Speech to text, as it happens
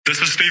This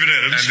is Steven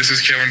Adams. And this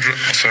is Kevin Durant.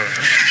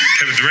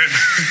 Kevin Durant.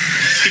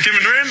 You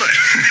Kevin Durant, mate?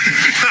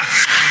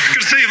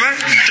 Good to see you,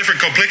 mate.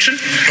 Different complexion.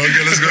 Okay,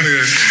 let's go to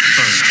this.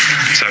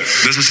 So,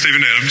 this is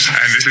Steven Adams.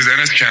 And this is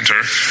Enes Kanter.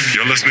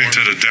 You're listening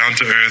to the Down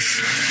to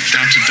Earth...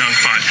 Down to Dunk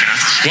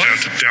podcast. What?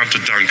 Down to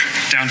Dunk.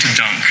 Down to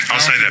Dunk.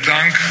 I'll say that.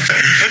 Dunk.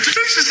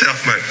 Introduce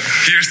yourself, mate.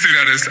 Here's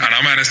Steven Adams, and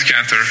I'm Enes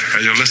Kanter.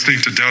 And you're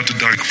listening to Down to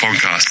Dunk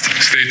podcast.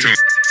 Stay tuned.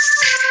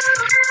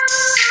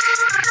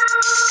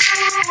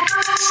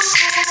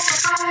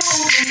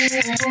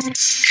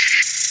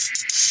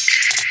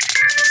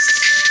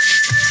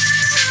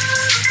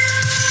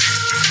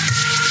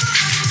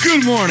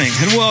 Good morning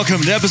and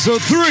welcome to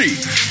episode 3,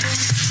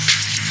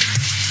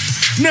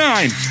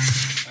 9,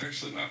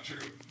 Actually, not true.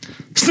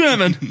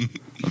 7,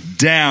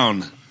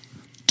 Down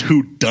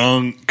to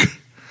Dunk.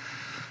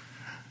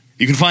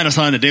 You can find us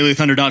on the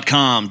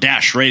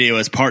dailythunder.com-radio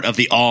as part of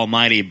the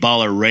almighty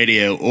Baller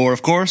Radio, or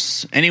of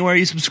course, anywhere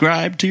you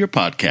subscribe to your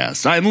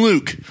podcast. I'm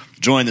Luke,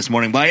 joined this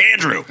morning by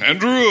Andrew,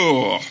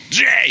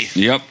 Jay,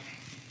 Yep.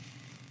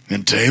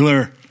 and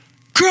Taylor.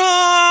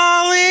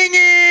 Crawling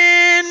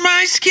in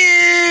my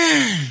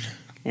skin.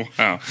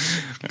 Wow.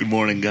 Good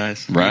morning,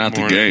 guys. Right out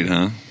the gate,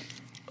 huh?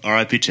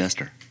 R.I.P.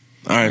 Chester.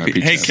 R.I.P.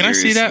 Hey, can I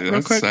see that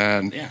real quick?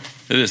 Sad. Yeah.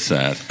 It is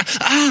sad.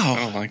 Ow! I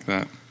don't like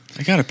that.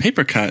 I got a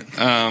paper cut.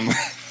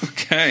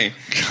 Okay.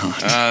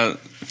 God. A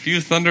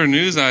few Thunder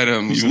news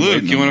items. You've been Luke,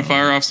 waiting you on want to that.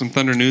 fire off some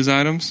Thunder news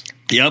items?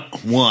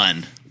 Yep.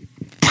 1.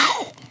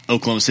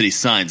 Oklahoma City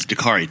signs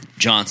Dakari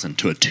Johnson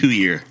to a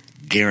 2-year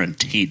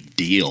guaranteed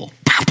deal.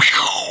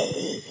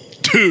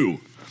 2.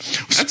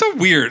 That's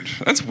weird.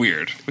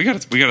 We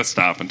gotta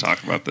stop and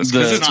talk about this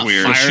because it's not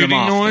weird. fired Shooting him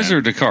off, noise then.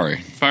 or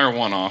Dakari? Fire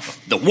one off.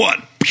 The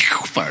 1.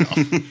 Fired off.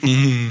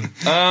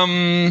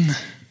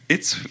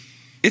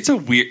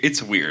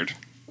 It's weird.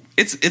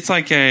 It's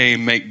like a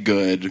make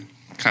good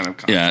kind of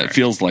contract. Yeah, it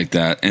feels like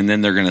that. And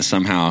then they're going to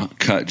somehow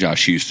cut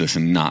Josh Eustace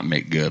and not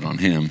make good on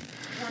him.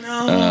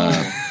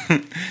 I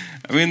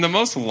mean, the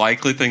most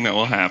likely thing that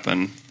will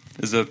happen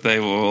is that they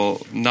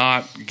will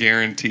not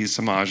guarantee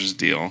Samaj's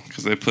deal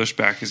because they push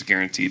back his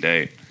guarantee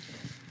date.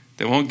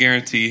 They won't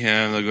guarantee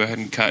him. They'll go ahead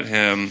and cut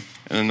him,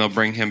 and then they'll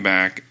bring him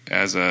back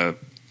as a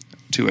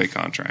two-way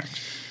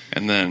contract.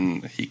 And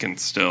then he can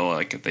still,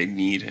 like, if they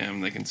need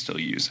him, they can still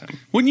use him.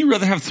 Wouldn't you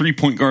rather have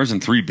 3-point guards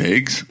than 3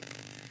 bigs?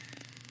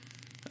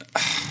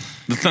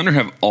 The Thunder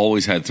have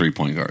always had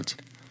 3-point guards.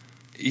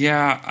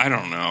 Yeah, I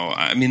don't know.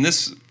 I mean,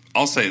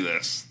 I'll say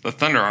this. The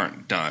Thunder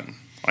aren't done.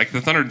 Like,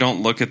 the Thunder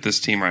don't look at this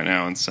team right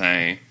now and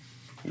say,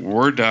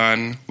 we're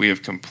done. We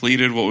have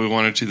completed what we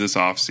wanted to this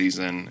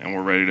offseason, and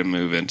we're ready to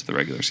move into the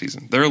regular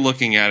season. They're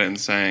looking at it and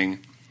saying,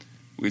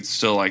 we'd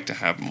still like to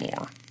have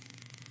more.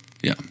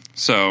 Yeah.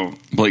 So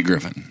Blake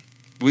Griffin.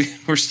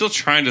 we're still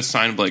trying to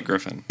sign Blake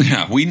Griffin.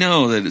 Yeah, we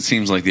know that it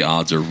seems like the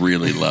odds are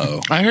really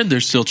low. I heard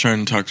they're still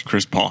trying to talk to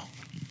Chris Paul.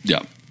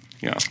 Yeah.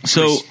 Yeah.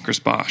 So- Chris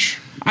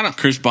Bosh.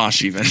 Chris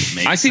Bosh even.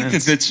 I think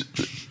that that's,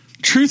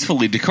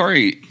 truthfully,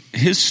 Dakari,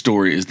 his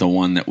story is the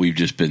one that we've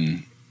just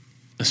been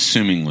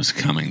assuming was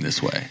coming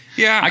this way.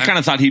 Yeah, I kind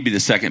of thought he'd be the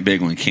second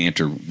big when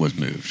Cantor was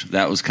moved.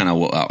 That was kind of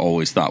what I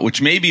always thought,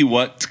 which may be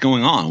what's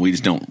going on. We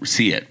just don't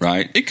see it,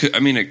 right? It could. I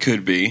mean, it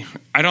could be.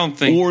 I don't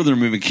think. Or they're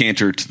moving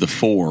Cantor to the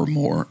 4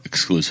 more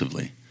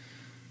exclusively.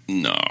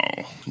 No.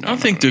 I don't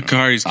think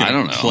Dakari's going I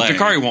don't to know. play.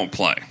 Dakari won't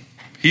play.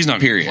 He's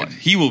not. Period. Gonna play.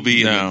 He will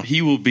be. No.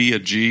 He will be a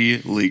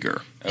G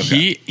leaguer.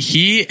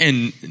 He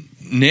and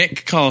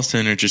Nick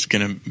Collison are just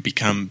going to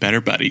become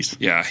better buddies.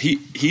 Yeah,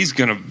 he's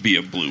going to be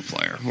a blue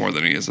player more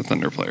than he is a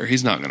Thunder player.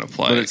 He's not going to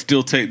play. But it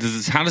still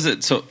takes. How does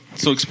it? So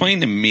explain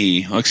to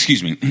me. Oh,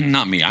 excuse me,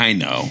 not me. I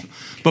know,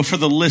 but for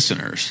the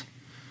listeners,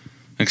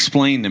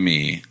 explain to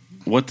me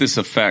what this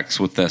affects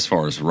with as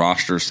far as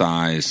roster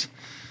size,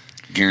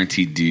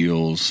 guaranteed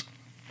deals.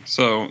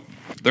 So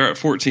they're at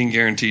 14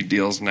 guaranteed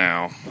deals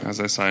now.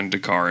 As I signed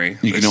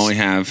Dakari, You can only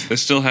have. They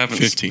still haven't.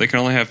 15. They can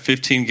only have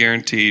 15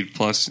 guaranteed.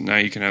 Plus, now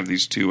you can have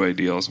these two-way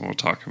deals, and we'll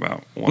talk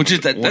about. Which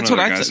is that's what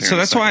I. So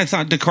that's why I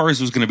thought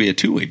Dakari's was going to be a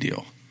 2-way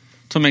deal.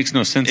 So it makes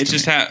no sense. It to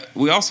just me.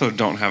 we also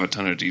don't have a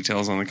ton of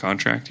details on the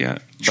contract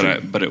yet, True.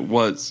 but it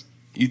was.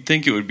 You'd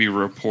think it would be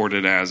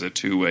reported as a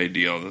two-way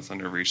deal. The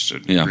Thunder reached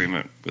an Yeah.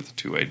 agreement with a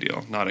two-way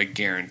deal, not a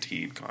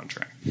guaranteed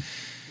contract.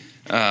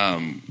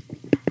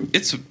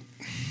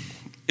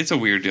 It's a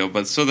weird deal,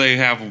 but so they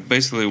have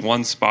basically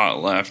one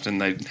spot left,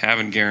 and they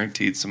haven't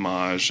guaranteed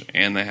Samaj,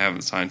 and they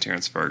haven't signed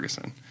Terrence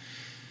Ferguson.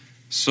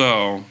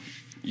 So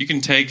you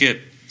can take it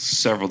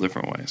several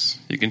different ways.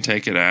 You can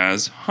take it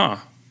as,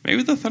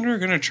 maybe the Thunder are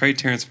going to trade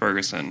Terrence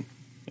Ferguson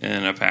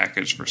in a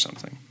package for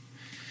something.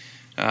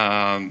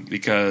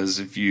 Because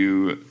if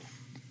you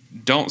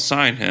don't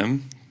sign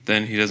him,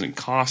 then he doesn't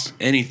cost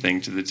anything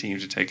to the team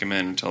to take him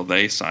in until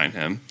they sign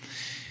him.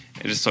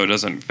 So it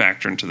doesn't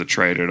factor into the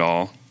trade at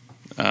all.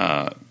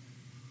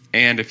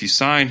 And if you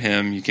sign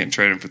him, you can't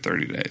trade him for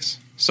 30 days.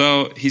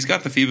 So he's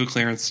got the FIBA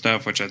clearance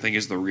stuff, which I think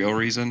is the real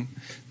reason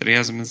that he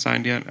hasn't been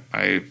signed yet.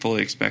 I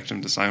fully expect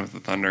him to sign with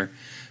the Thunder.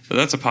 But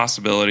that's a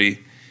possibility.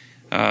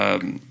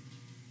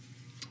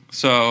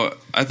 So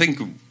I think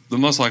the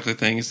most likely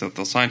thing is that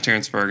they'll sign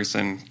Terrence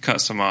Ferguson, cut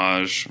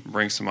Samaj,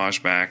 bring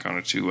Samaj back on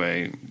a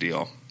two-way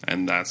deal,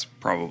 and that's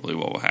probably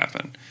what will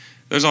happen.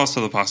 There's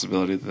also the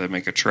possibility that they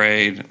make a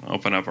trade,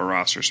 open up a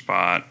roster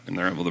spot, and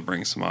they're able to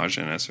bring Samaj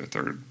in as their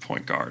third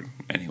point guard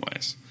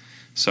anyways.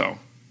 So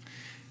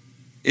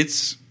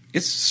it's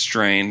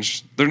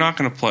strange. They're not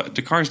going to play.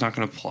 Dakari's not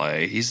going to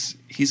play. He's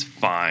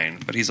fine,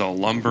 but he's a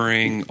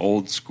lumbering,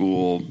 old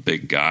school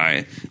big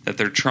guy that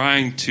they're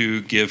trying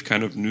to give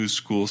kind of new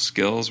school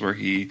skills where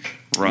he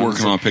runs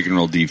Working on pick and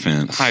roll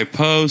defense. high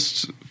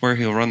post, where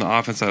he'll run the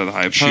offense out of the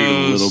high post. Shoot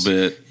a little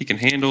bit. He can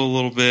handle a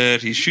little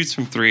bit. He shoots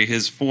from three.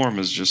 His form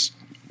is just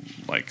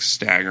like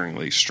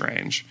staggeringly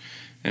strange.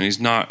 And he's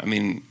not, I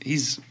mean,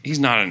 he's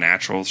not a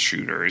natural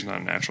shooter. He's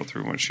not a natural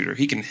 3-1 shooter.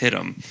 He can hit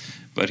them,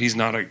 but he's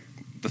not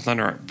the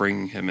Thunder aren't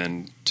bringing him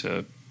in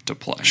to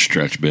play.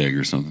 Stretch big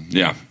or something.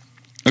 Yeah.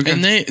 Okay.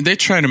 And they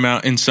tried him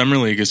out in summer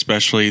league,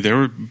 especially. There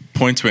were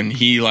points when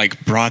he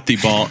like brought the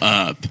ball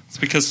up. It's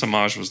because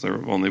Samaj was their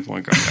only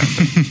point guard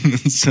captain.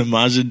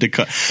 Samaj and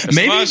Dakari.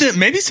 Samaj-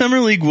 Maybe summer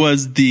league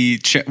was the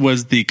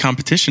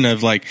competition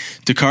of like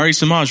Dakari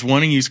Samaj.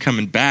 One of you's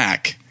coming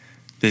back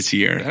this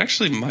year. That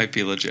actually might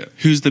be legit.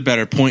 Who's the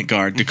better point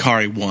guard?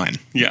 Dakari won.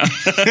 Yeah.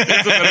 Who's a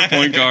better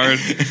point guard?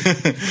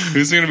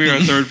 Who's going to be our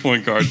third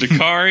point guard?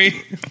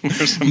 Dakari?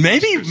 Or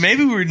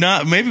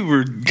Samaj? Maybe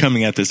we're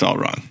coming at this all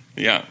wrong.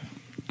 Yeah.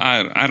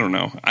 I don't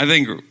know. I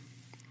think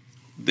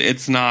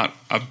it's not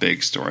a big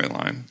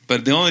storyline.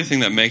 But the only thing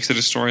that makes it a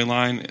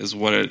storyline is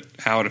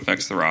how it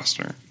affects the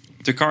roster.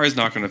 Dakari is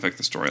not going to affect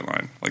the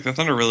storyline. Like, the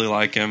Thunder really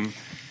like him.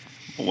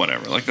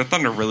 Whatever. Like, the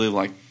Thunder really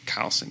like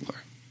Kyle Singler.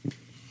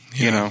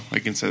 Yeah. You know, I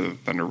can say the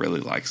Thunder really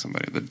like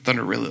somebody. The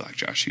Thunder really like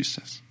Josh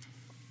Eustace.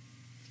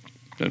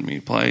 Doesn't mean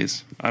he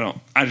plays.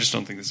 I just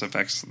don't think this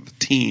affects the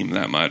team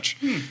that much,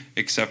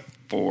 except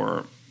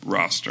for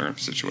roster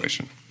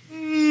situation.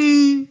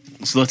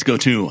 So let's go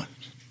to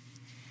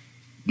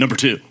number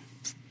 2.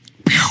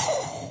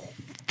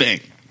 Thing.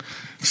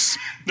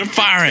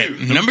 Fire it.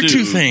 Number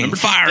two thing.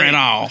 Fire it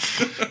off.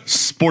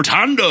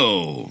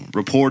 Sportando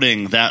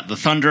reporting that the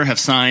Thunder have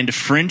signed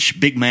French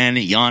big man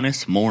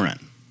Giannis Morin.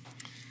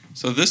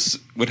 So this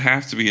would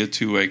have to be a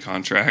two-way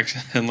contract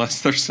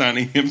unless they're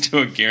signing him to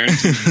a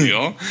guaranteed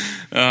deal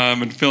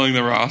and filling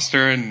the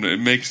roster, and it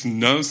makes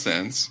no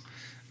sense.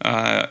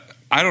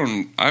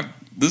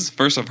 This is the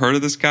first I've heard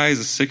of this guy. He's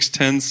a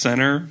 6'10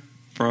 center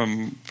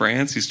from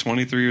France. He's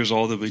 23 years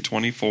old. He'll be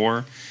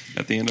 24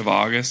 at the end of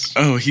August.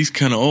 Oh, he's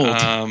kind of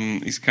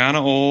old. He's kind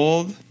of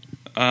old.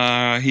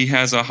 He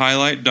has a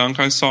highlight dunk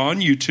I saw on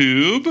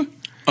YouTube.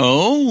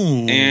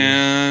 Oh.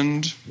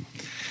 And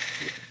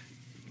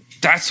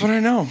that's what I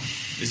know.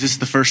 Is this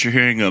the first you're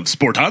hearing of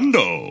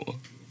Sportando?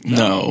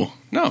 No.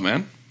 No,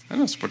 man. I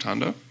know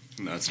Sportando.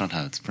 No, that's not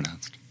how it's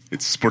pronounced.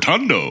 It's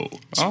Sportando.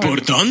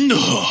 Sportando.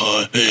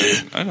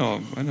 I know.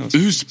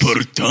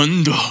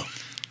 Sportando.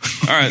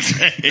 All right.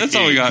 That's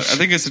all we got. I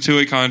think it's a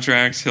two-way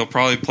contract. He'll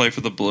probably play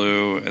for the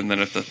Blue, and then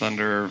if the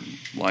Thunder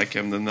like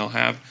him, then they'll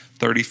have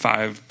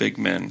 35 big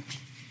men.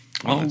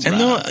 And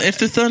if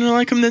the Thunder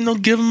like him, then they'll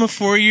give him a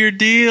 4-year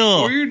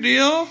deal. 4-year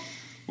deal?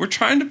 We're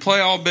trying to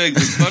play all big. The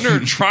Thunder are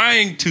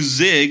trying to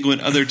zig when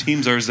other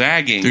teams are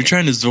zagging. They're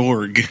trying to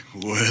Zorg.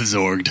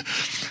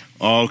 Zorged.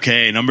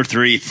 Okay, number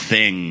 3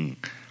 thing.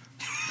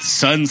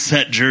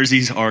 Sunset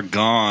jerseys are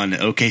gone.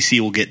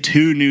 OKC will get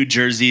 2 new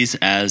jerseys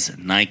as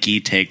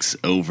Nike takes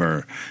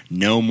over.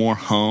 No more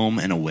home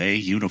and away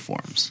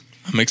uniforms.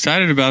 I'm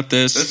excited about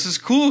this. This is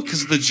cool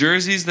because the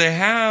jerseys they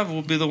have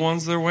will be the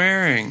ones they're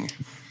wearing.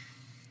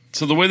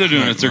 So the way they're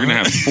doing it, they're going to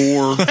have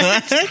 4.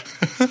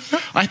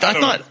 I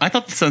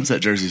thought the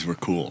sunset jerseys were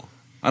cool.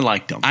 I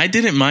liked them. I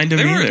didn't mind them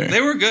either. They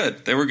were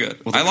good. They were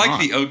good. Well, I like gone.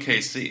 the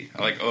OKC.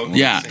 I like OKC.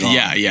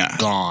 Yeah.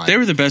 Gone. They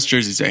were the best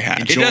jerseys they had.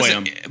 Enjoy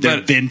them. doesn't- They're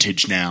but-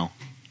 vintage now.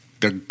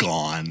 They're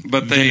gone.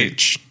 But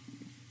Vintage.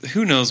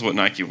 who knows what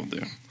Nike will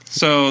do?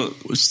 So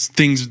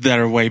Things that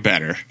are way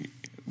better.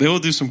 they will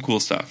do some cool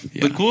stuff.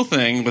 Yeah. The cool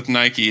thing with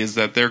Nike is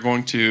that they're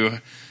going to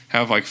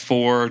have like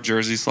 4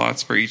 jersey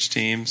slots for each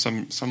team.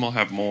 Some will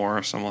have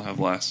more, some will have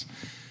less.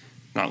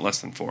 Not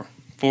less than 4.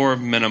 4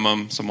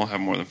 minimum, some will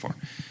have more than 4.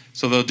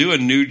 So they'll do a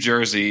new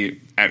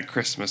jersey at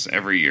Christmas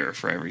every year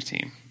for every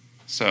team.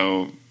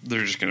 So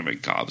they're just going to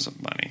make gobs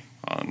of money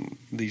on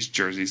these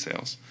jersey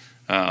sales.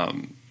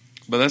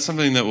 But that's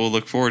something that we'll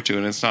look forward to,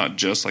 and it's not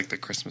just like the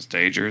Christmas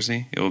Day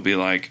jersey. It will be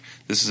like,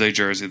 this is a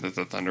jersey that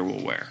the Thunder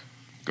will wear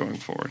going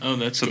forward. Oh,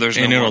 that's so cool. there's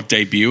And no it'll more.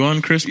 debut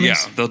on Christmas?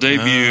 Yeah, they'll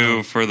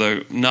debut for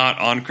the not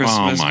on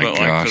Christmas, Oh my but like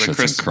gosh, for the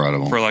that's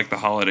incredible. for like the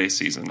holiday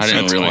season. I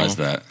didn't So realize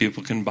that.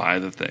 people can buy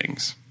the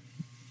things.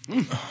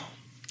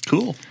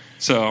 Cool.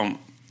 So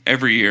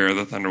every year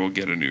the Thunder will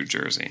get a new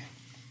jersey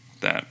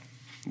that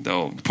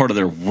they'll Part of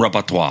their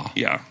repertoire.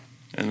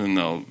 and then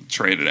they'll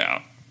trade it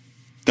out.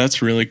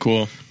 That's really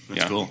cool.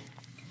 That's cool.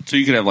 So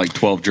you could have like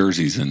 12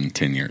 jerseys in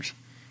 10 years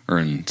or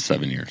in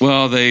 7 years.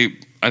 Well,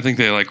 I think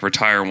they like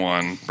retire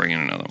one, bring in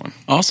another one.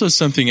 Also,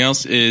 something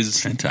else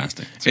is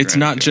Fantastic. it's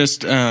not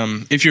just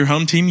if your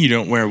home team, you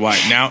don't wear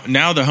white.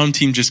 Now the home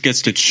team just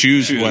gets to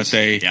choose what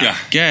they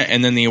get,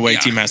 and then the away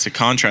team has to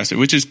contrast it,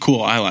 which is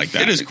cool. I like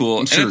that. It is cool.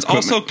 I'm sure and it's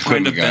also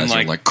kind of been guys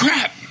are like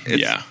crap.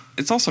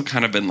 It's also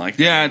kind of been like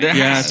Yeah,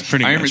 that. it's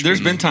pretty much There's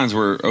been been times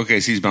where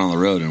OKC's been on the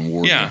road and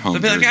wore their Yeah, home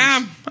they'll be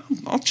like,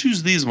 jerseys. I'll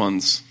choose these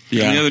ones.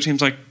 Yeah. And the other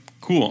team's like,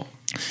 cool.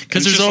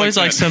 Because there's always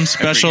like some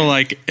special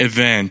like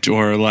event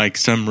or like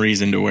some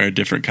reason to wear a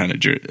different kind of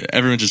jersey.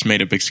 Everyone just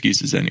made up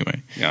excuses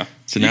anyway. Yeah.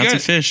 So now You it's a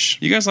guys- fish.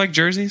 You guys like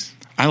jerseys?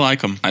 I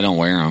like them. I don't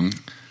wear them.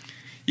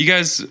 You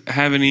guys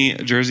have any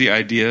jersey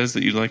ideas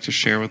that you'd like to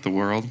share with the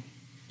world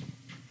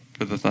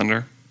for the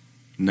Thunder?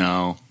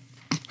 No.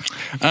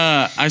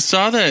 I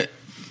saw that.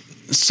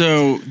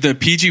 So the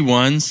PG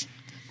ones,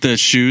 the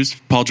shoes,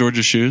 Paul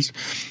George's shoes.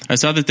 I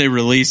saw that they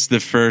released the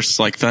first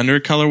like Thunder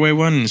colorway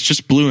one, and it's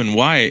just blue and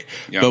white.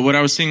 Yeah. But what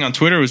I was seeing on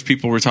Twitter was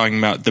people were talking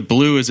about the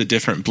blue is a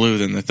different blue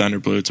than the Thunder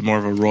blue. It's more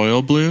of a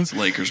royal blue. It's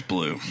Lakers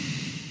blue.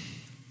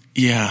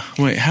 Yeah.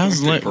 Wait,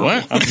 how's what?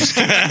 I'm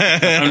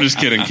just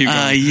kidding. Keep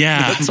going.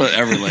 Yeah. That's what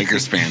every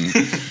Lakers fan.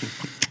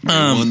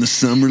 Won the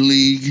summer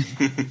league.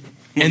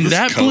 And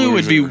that blue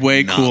would be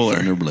way cooler.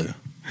 Thunder blue.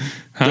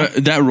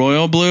 That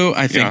royal blue,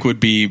 I think, Yeah. would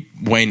be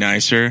way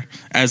nicer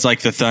as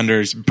like the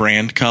Thunder's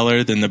brand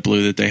color than the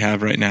blue that they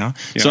have right now.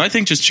 Yeah. So I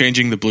think just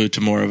changing the blue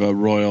to more of a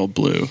royal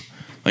blue,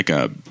 like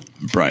a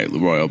bright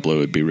royal blue,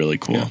 would be really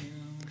cool. Yeah.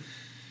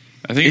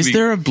 I think Is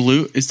there a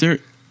blue? Is there?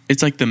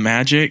 It's like the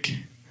Magic,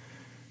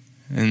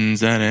 and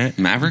is that it?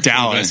 Mavericks?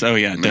 Dallas. Oh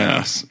yeah, Dallas?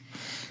 Dallas.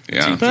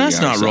 Yeah. But that's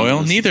not Yeah, royal.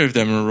 so- Neither of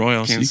them are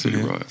royal. so Kansas you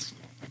City can- Royals.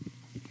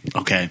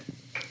 Okay.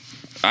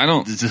 I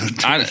don't.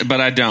 But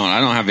I don't.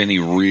 I don't have any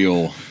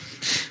real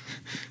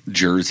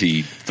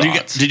jersey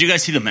thoughts. Did you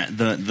guys see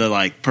the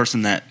like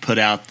person that put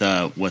out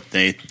the what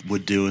they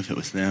would do if it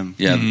was them?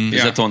 Yeah, Mm-hmm. is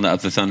Yeah. that the one that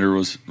the Thunder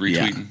was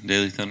retweeting?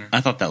 Daily Thunder.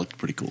 I thought that looked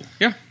pretty cool.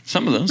 Yeah.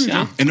 Some of those,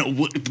 yeah.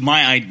 And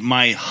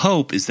my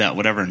hope is that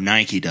whatever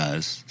Nike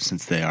does,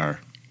 since they are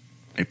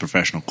a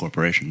professional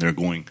corporation,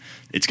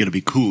 it's going to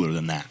be cooler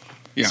than that.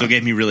 Yeah. So it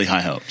gave me really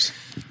high hopes.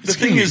 The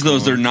thing is, though,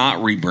 is they're not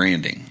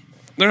rebranding,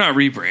 They're not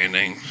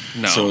rebranding.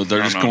 No. so they're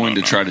No, just no, going no,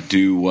 to no. try to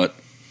do what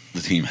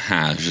the team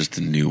has, just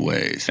in new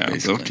ways. Yeah, they'll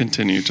basically.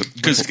 continue to.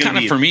 Because It's gonna kind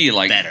of be for me,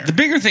 like better. the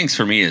bigger things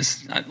for me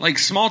is like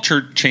small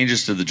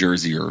changes to the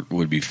jersey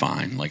would be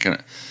fine. Like,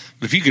 but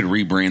if you could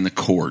rebrand the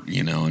court,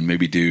 and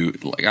maybe do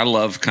like I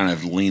love kind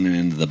of leaning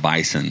into the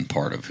Bison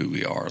part of who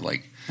we are.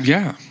 Like,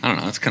 Yeah. I don't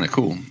know, it's kind of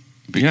cool.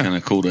 It'd be Yeah. kind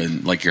of cool to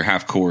like your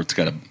half court's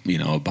got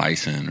a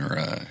bison or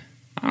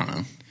I don't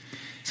know,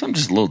 something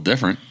just a little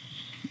different.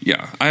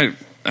 Yeah.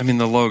 I mean,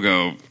 the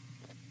logo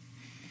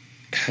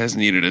has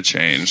needed a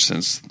change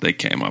since they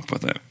came up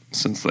with it.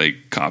 Since they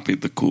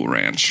copied the Cool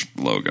Ranch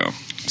logo.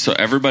 So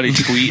everybody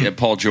tweet at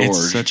Paul George.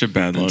 It's such a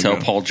bad and logo. tell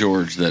Paul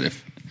George that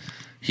if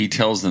he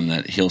tells them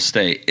that he'll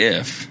stay,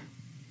 if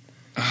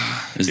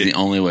is the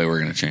only way we're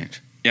going to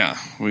change. Yeah,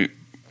 we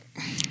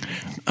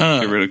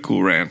get rid of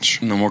Cool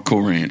Ranch. No more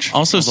Cool Ranch.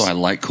 Also, Although I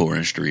like Cool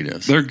Ranch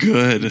Doritos. They're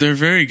good. They're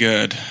very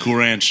good. Cool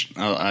Ranch,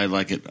 I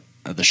like it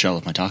at the shell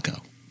of my taco.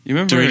 You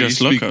remember Doritos it used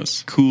to be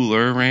Locos.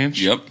 Cooler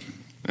Ranch? Yep.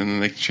 And then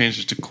they changed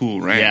it to Cool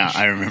Ranch. Yeah,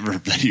 I remember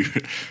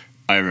that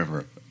I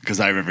remember because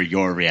I remember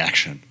your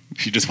reaction.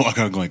 You just walk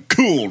on going,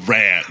 "Cool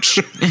Ranch."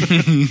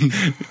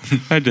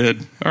 I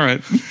did. All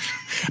right.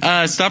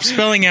 Stop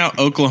spelling out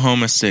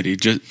Oklahoma City.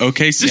 Just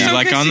OKC. Just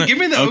Like on OKC. the Give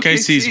me the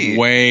OKC's OKC.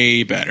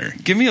 way better.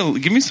 Give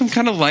me some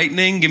kind of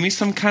lightning. Give me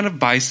some kind of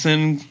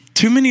bison.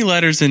 Too many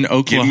letters in Give me a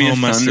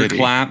Oklahoma City.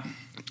 thunderclap.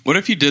 What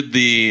if you did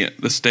the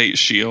state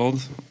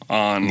shield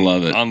on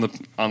Love it. on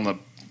the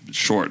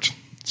short?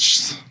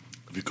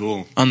 That'd be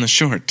cool. On the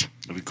short.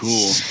 That'd be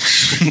cool.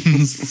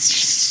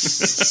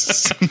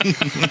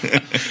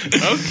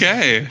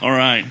 Okay. All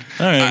right.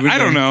 All right, I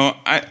don't know.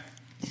 I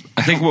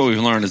think what we've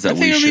learned is that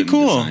think we it'd be shouldn't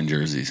cool. design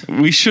jerseys.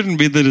 We shouldn't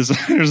be the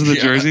designers of the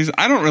Yeah. jerseys.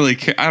 I don't really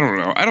care. I don't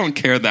know. I don't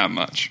care that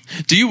much.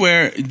 Do you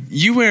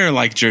wear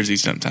like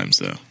jerseys sometimes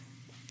though?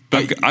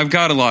 I've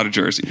got a lot of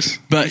jerseys.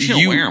 But You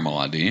don't wear them a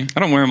lot, do you? I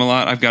don't wear them a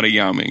lot. I've got a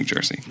Yao Ming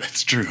jersey.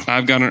 That's true.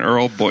 I've got an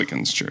Earl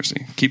Boykins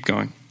jersey. Keep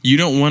going. you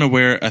don't want to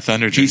wear a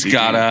Thunder jersey. He's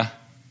got do you? a.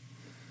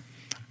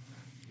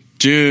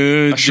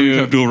 Dude, A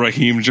Sharif Abdul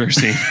Rahim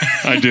jersey.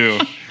 I do.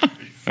 I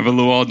have a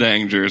Luol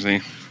Deng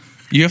jersey.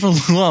 you have a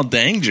Luol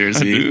Deng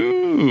jersey.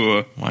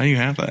 Ooh. Why do you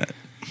have that?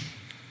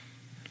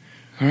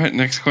 All right,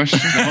 next question.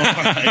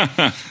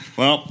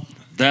 Well,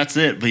 that's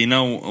it. But you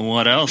know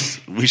what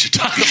else we should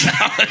talk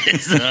about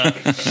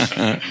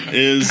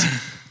is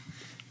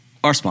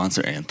our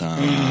sponsor,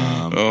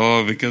 Anthem.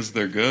 Oh, because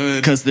they're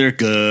good. Because they're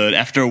good.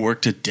 After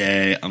work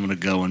today, I'm going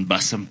to go and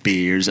bust some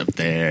beers up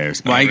there.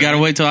 Why you gotta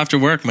wait till after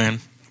work, man?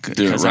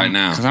 Do it right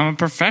now. Because I'm a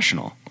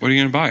professional. What are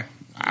you going to buy?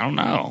 I don't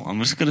know. I'm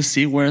just going to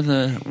see where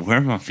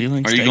my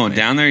feelings Are you take going me.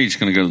 down there? Or are you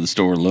just going to go to the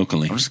store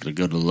locally? I'm just going to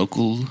go to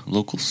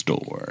local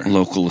store.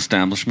 Local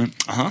establishment.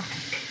 Uh-huh.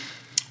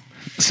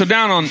 So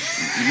down on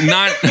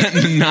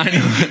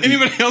 908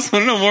 Anybody else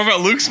want to know more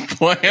about Luke's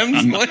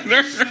plans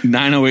later?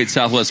 908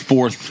 Southwest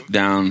 4th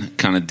down,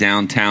 kind of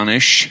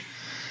downtownish.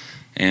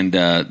 And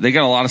they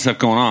got a lot of stuff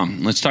going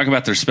on. Let's talk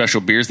about their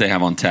special beers they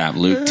have on tap.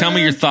 Luke, tell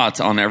me your thoughts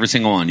on every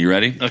single one. You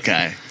ready?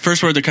 Okay.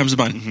 First word that comes to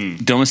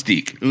mind.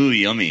 Domestique. Ooh,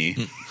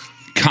 yummy.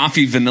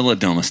 Coffee vanilla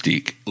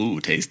Domestique. Ooh,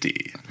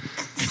 tasty.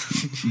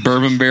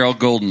 Bourbon barrel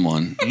golden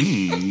one.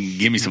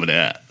 Give me some of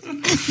that.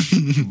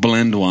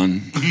 Blend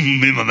one.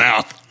 In my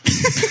mouth.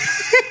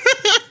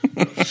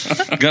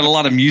 Got a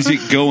lot of music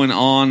going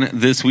on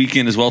this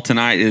weekend as well.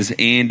 Tonight is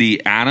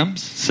Andy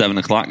Adams, 7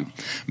 o'clock.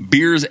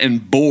 Beers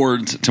and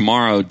Boards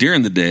tomorrow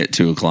during the day at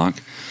 2 o'clock.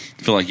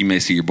 Feel like you may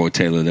see your boy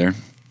Taylor there.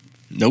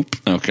 Nope.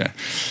 Okay.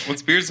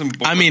 What's beers and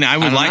boards? I mean, I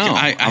would I like. don't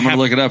know. I'm going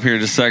to look it up here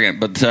in just a second.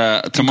 But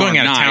tomorrow going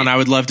out of night town. I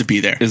would love to be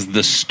there. is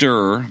The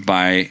Stir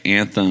by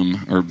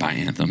Anthem.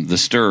 The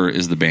Stir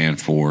is the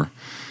band for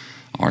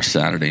our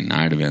Saturday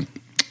night event.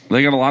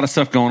 They got a lot of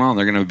stuff going on.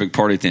 They're going to have a big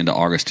party at the end of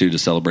August, too, to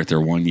celebrate their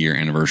 1-year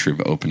anniversary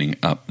of opening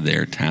up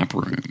their tap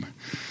room.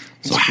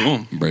 So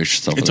cool. Brace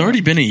yourself. It's for already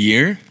that. been a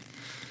year.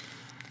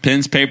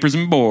 Pens, papers,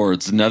 and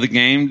boards. Another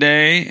game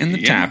day in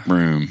the tap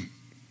room.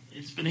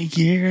 It's been a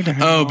year now.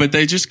 Oh, but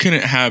they just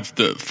couldn't have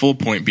the full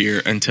point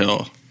beer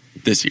until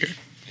this year.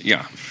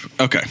 Yeah.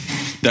 Okay,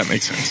 that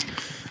makes sense.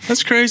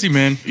 That's crazy,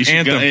 man. You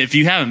should go. If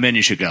you haven't been,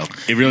 you should go.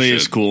 It really You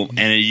is should. cool,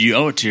 and you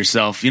owe it to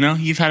yourself. You know,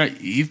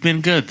 you've been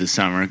good this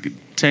summer.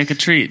 Take a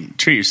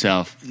treat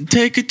yourself.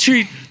 Take a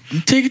treat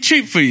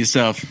for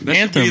yourself. That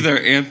should be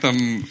their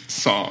anthem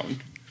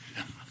song.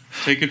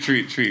 Take a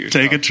treat yourself.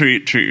 Take a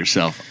treat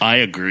yourself. I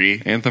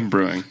agree. Anthem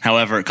Brewing.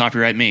 However,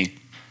 copyright me.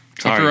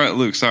 Sorry. Copyright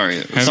Luke, sorry.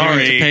 Have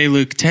Sorry. to pay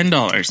Luke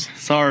 $10.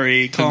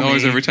 Sorry, call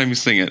 $10 me. every time you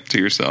sing it to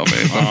yourself,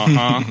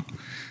 Anthem.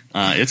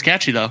 It's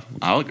catchy though.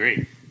 I'll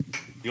agree.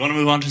 You want to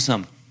move on to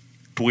some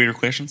Twitter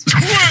questions?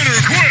 Twitter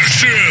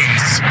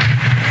questions.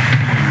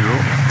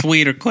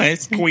 Twitter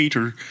quest.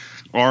 Twitter.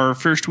 Our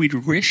first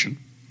Twitter question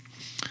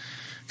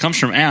comes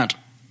from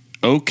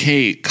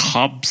 @OK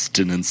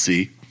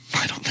Cobstinacy.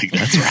 I don't think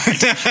that's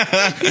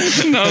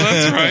right. No,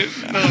 that's right.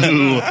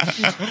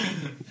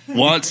 Who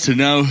wants to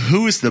know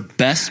who is the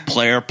best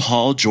player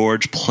Paul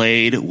George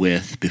played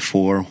with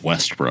before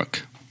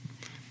Westbrook?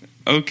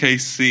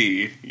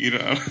 OKC. You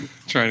know.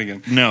 Try it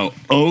again. No,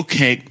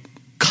 OK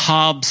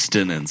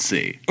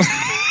Cobstinacy.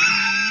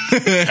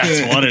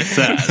 That's what it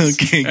says.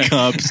 Okay,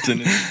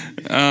 Cobston.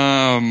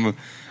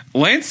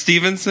 Lance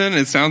Stevenson,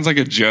 it sounds like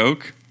a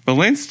joke, but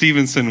Lance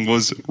Stevenson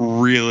was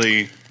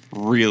really,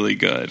 really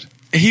good.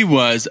 He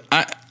was.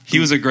 He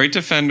was a great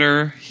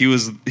defender. He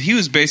was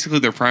basically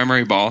their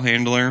primary ball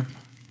handler.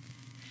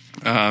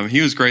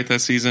 He was great that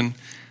season.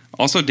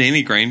 Also,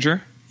 Danny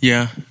Granger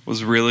Yeah.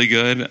 was really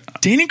good.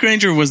 Danny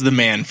Granger was the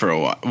man for a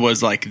while.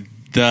 Was like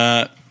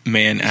the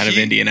man out of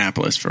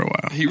Indianapolis for a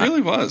while. He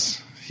really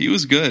was. He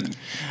was good.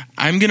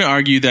 I'm going to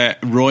argue that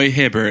Roy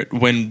Hibbert,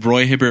 when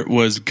Roy Hibbert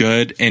was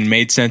good and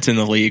made sense in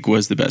the league,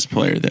 was the best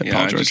player that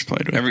Paul George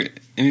played with.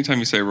 Anytime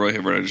you say Roy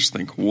Hibbert, I just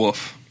think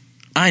woof.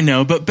 I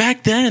know, but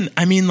back then,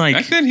 I mean, like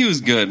Back then, he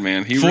was good,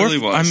 man. He really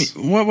was. I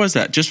mean, what was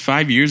that? Just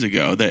 5 years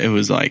ago, that it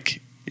was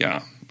like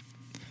yeah,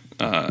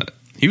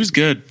 he was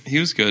good. he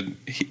was good.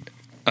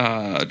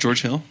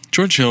 George Hill.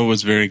 George Hill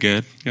was very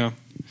good, Yeah,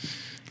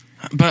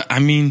 but I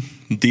mean,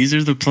 these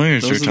are the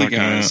players Those we're are the talking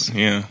guys. about.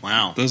 Yeah,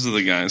 Wow. those are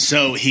the guys.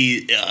 So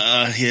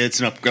it's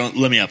an upgrade.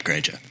 Let me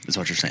upgrade you. Is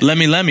what you're saying. let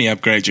me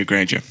upgrade you,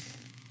 Granger.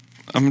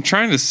 I'm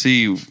trying to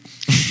see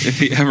if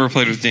he ever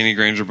played with Danny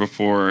Granger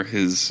before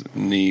his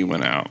knee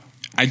went out.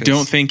 I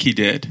don't think he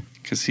did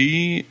Because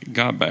he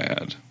got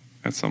bad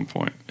at some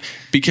point.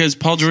 because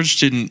Paul George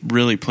didn't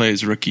really play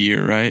his rookie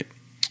year, right?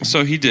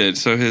 So he did.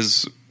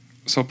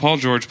 So Paul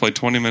George played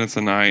 20 minutes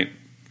a night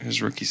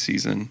his rookie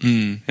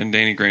season, and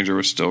Danny Granger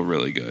was still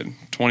really good.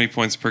 20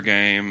 points per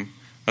game,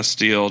 a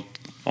steal,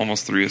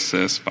 almost 3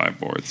 assists, 5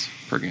 boards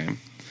per game,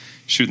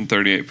 shooting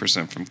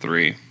 38% from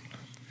 3.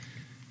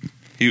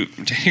 Danny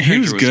He Granger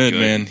was good,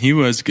 man. He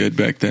was good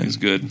back then. He was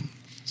good.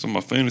 So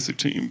my fantasy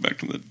team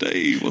back in the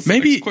day. What's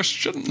Maybe- the next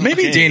question?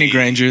 Maybe Okay. Danny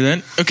Granger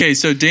then. Okay,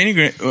 so Danny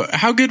Granger.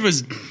 How good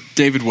was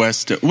David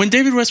West? When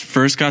David West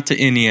first got to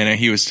Indiana,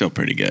 he was still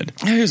pretty good.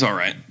 Yeah, he was all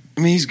right.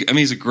 I mean,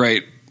 he's a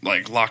great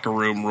locker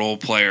room role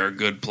player,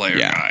 good player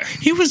guy.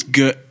 He was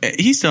good.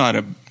 He still had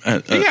a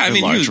Yeah, I mean,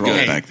 he large was role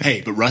good. back then.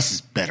 Hey, but Russ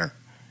is better.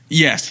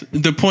 Yes,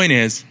 the point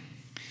is,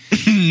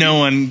 no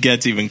one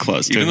gets even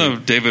close to Even him. though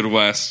David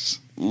West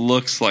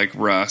looks like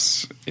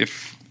Russ,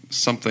 if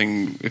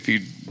you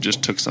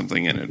just took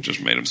something in it,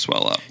 just made him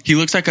swell up. He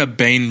looks like a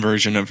Bane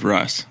version of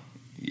Russ.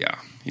 Yeah,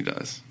 he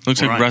does.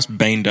 Looks All like right. Russ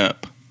baned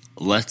up.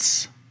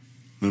 Let's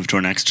move to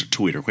our next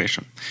Twitter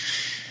question.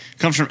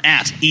 Comes from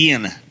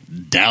 @Ian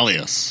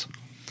Dalius,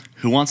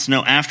 who wants to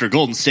know, after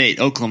Golden State,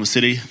 Oklahoma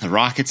City, the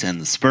Rockets,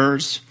 and the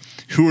Spurs,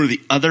 who are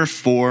the other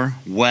 4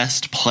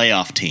 West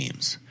playoff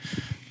teams?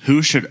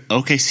 Who should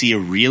OKC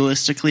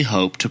realistically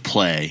hope to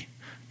play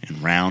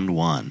in round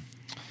 1?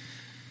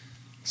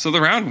 So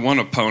the round 1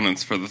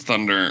 opponents for the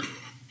Thunder,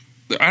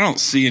 I don't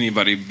see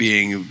anybody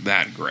being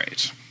that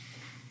great.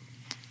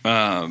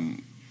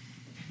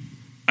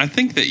 I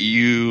think that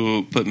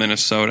you put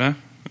Minnesota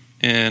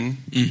in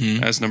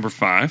as number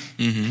 5.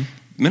 Mm-hmm.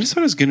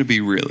 Minnesota's going to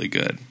be really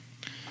good.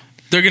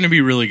 They're going to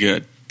be really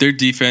good. Their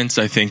defense,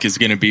 I think, is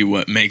going to be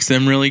what makes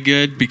them really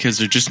good because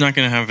they're just not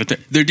going to have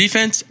their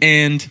defense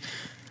and.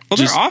 Well,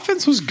 their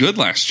offense was good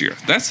last year.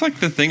 That's like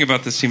the thing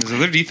about this team is that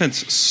their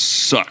defense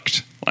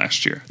sucked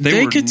last year.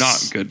 They were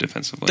not good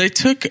defensively. They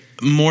took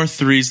more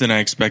threes than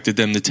I expected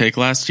them to take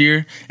last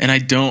year, and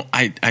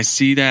I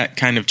see that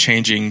kind of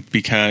changing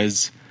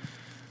because,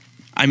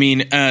 I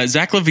mean,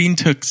 Zach LaVine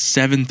took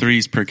 7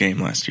 threes per game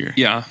last year.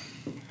 Yeah.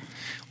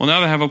 Well, now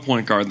they have a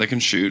point guard that can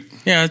shoot.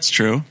 Yeah, that's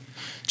true.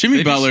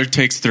 Jimmy Butler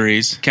takes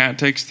threes. Cat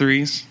takes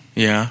threes.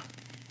 Yeah.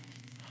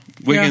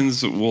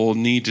 Wiggins will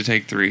need to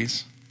take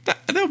threes.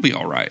 They'll be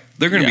all right.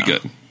 They're going to be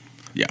good.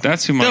 Yeah,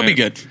 that's who they'll be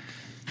good.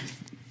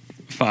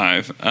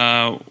 5,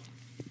 and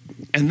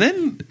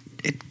then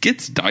it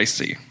gets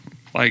dicey.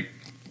 Like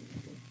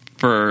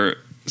for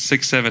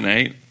 6, 7,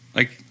 8.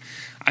 Like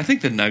I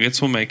think the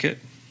Nuggets will make it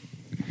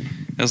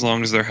as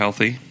long as they're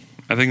healthy.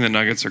 I think the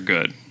Nuggets are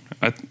good.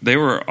 They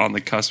were on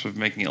the cusp of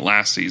making it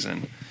last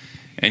season,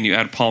 and you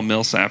add Paul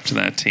Millsap to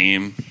that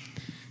team,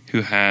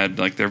 who had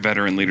like their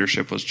veteran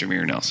leadership was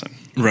Jameer Nelson,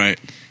 right?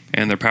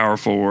 And their power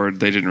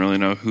forward, they didn't really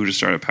know who to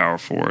start at power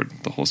forward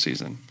the whole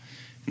season.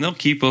 And they'll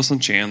keep Wilson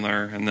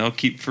Chandler, and they'll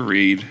keep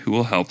Fareed, who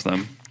will help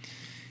them.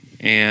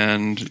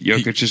 And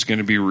Jokic is going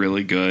to be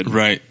really good.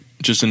 Right.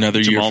 Just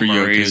another Jamal year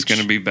for Murray Jokic. is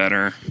going to be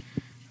better.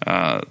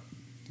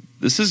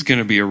 This is going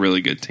to be a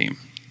really good team.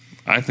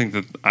 I think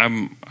that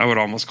I would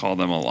almost call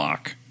them a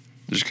lock,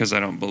 just because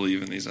I don't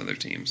believe in these other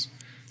teams.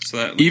 So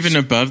that even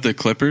above the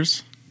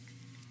Clippers?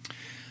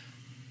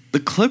 The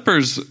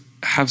Clippers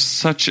have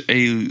such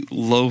a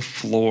low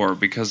floor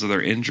because of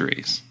their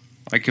injuries.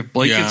 Like if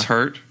Blake gets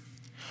hurt,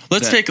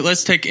 let's take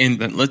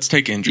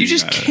injuries. You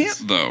just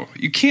can't though.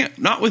 You can't,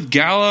 not with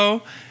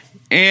Gallo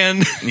and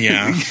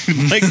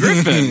like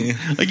Griffin.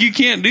 Like you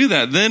can't do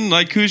that. Then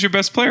like who's your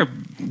best player?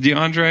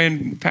 DeAndre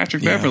and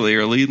Patrick Beverly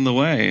are leading the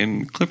way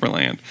in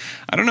Clipperland.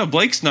 I don't know.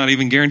 Blake's not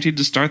even guaranteed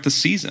to start the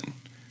season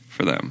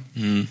for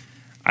them.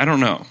 I don't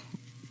know.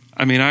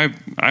 I mean,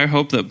 I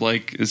hope that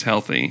Blake is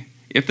healthy.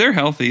 If they're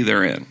healthy,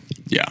 they're in.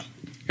 Yeah.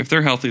 If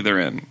they're healthy, they're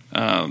in.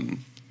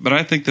 But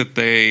I think that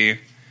they're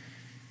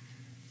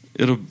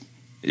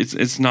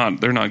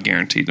not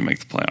guaranteed to make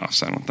the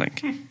playoffs, I don't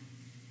think.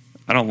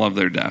 I don't love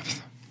their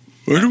depth.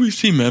 Where do we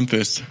see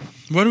Memphis?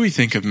 What do we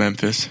think of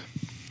Memphis?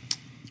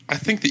 I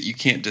think that you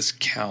can't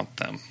discount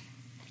them.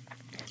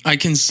 I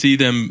can see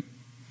them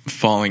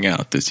falling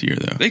out this year,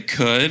 though. They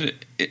could.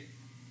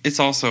 It's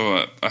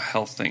also a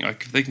health thing.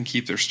 Like if they can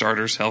keep their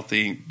starters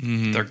healthy,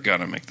 they're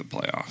gonna make the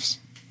playoffs.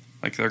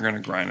 Like they're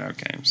gonna grind out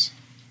games.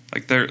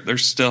 Like they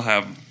still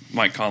have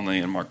Mike Conley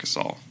and Marc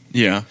Gasol.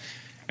 Yeah,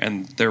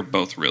 and they're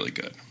both really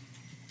good.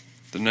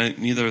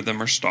 Neither of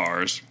them are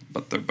stars,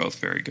 but they're both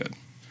very good.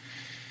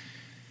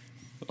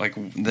 Like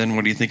then,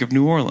 what do you think of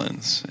New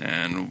Orleans?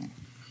 And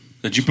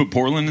did you put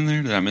Portland in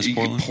there? Did I miss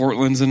Portland?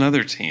 Portland's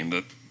another team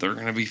that they're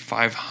going to be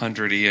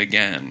 500-y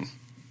again.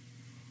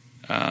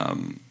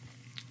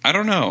 I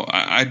don't know.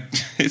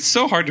 It's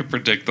so hard to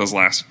predict those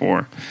last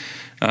 4.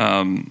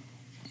 I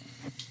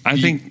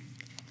think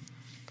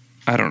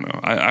I don't know.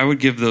 I would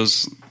give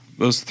those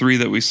 3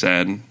 that we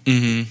said: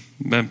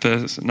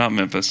 Minnesota,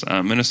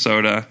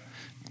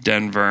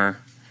 Denver,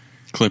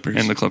 Clippers,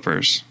 and the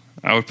Clippers.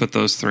 I would put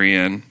those 3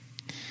 in.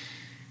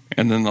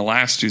 And then the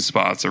last 2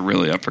 spots are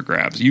really up for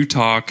grabs.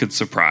 Utah could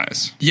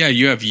surprise. Yeah,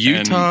 you have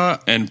Utah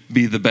and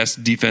be the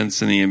best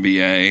defense in the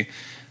NBA.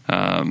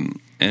 And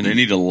they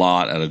need a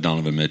lot out of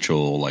Donovan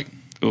Mitchell, like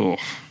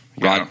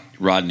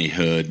Rodney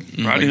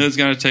Hood. Rodney Hood's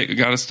got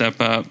to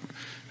step up.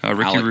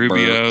 Ricky Alec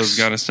Rubio's Burks.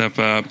 got to step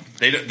up.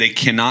 They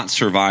cannot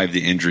survive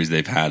the injuries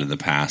they've had in the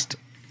past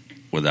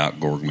without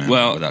Gorgman.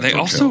 Well, without they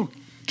George also Hill.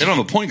 They don't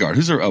have a point guard.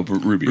 Who's their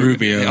Rubio?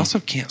 They also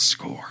can't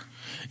score.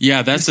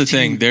 Yeah, that's the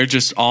thing. They're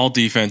just all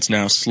defense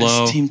now.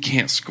 Slow. This team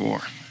can't score.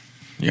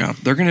 Yeah,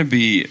 they're going to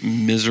be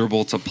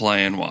miserable to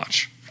play and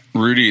watch.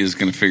 Rudy is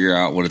going to figure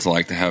out what it's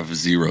like to have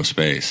 0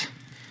 space.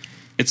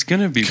 It's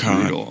going to be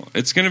brutal.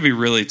 It's going to be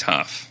really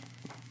tough.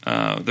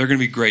 They're going to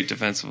be great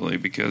defensively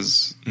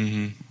because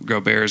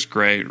Gobert is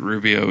great.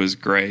 Rubio is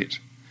great.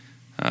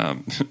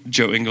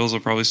 Joe Ingles will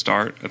probably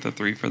start at the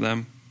 3 for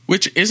them.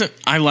 Which isn't...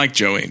 I like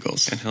Joe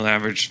Ingles. And he'll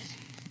average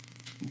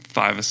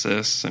 5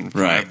 assists and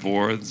 5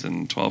 boards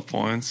and 12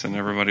 points, and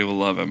everybody will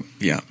love him.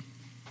 Yeah.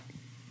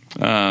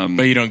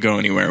 But you don't go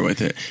anywhere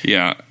with it.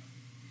 Yeah.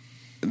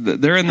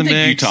 They're in the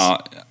mix.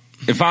 Utah...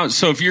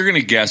 If you're going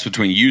to guess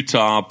between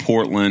Utah,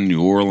 Portland,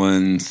 New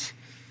Orleans,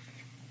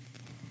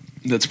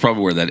 that's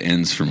probably where that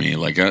ends for me.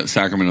 Like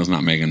Sacramento's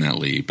not making that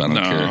leap. I don't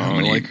care how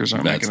many the Lakers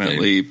aren't making that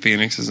leap.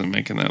 Phoenix isn't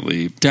making that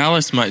leap.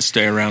 Dallas might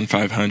stay around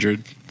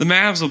 500. The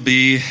Mavs will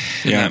be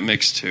in that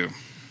mix too.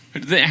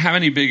 Do they have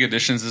any big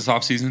additions this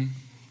offseason?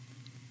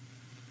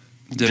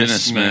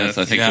 Dennis Smith,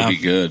 I think he'll be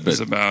good, but that's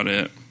about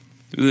it.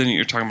 Then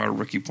you're talking about a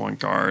rookie point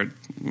guard.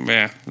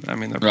 Yeah, I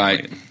mean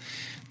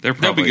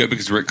they'll be good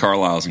because Rick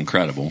Carlisle's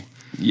incredible.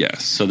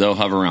 Yes. So they'll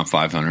hover around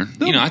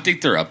 500. I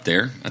think they're up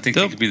there. I think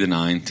they could be the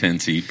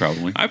 9-10 seed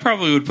probably. I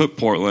probably would put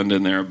Portland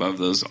in there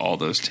above all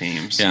those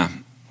teams. Yeah.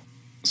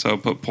 So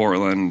put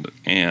Portland,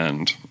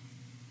 and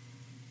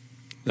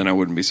then I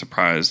wouldn't be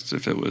surprised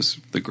if it was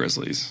the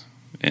Grizzlies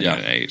in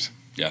at 8.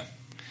 Yeah.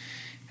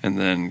 And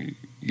then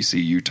you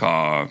see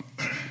Utah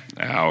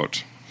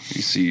out.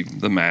 You see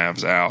the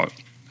Mavs out.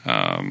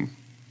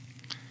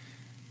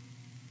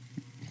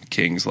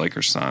 Kings,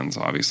 Lakers, Suns,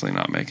 obviously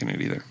not making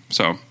it either.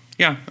 So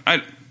yeah,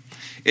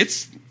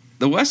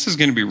 the West is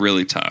going to be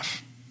really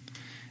tough,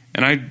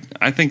 and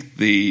I think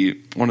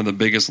one of the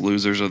biggest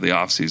losers of the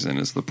offseason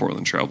is the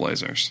Portland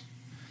Trailblazers,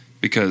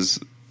 because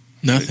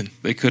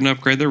they couldn't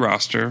upgrade their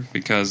roster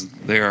because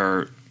they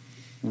are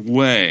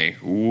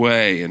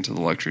way into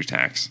the luxury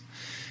tax,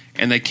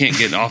 and they can't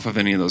get off of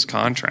any of those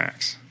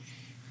contracts.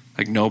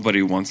 Like,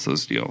 nobody wants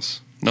those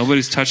deals.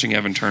 Nobody's touching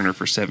Evan Turner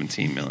for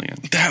 $17 million.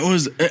 That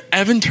was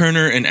Evan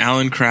Turner and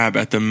Alan Crabb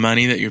at the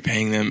money that you're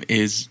paying them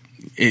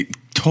it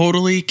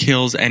totally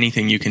kills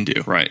anything you can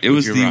do. Right. It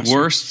was the roster.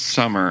 worst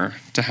summer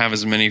to have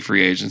as many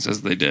free agents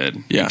as they did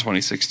in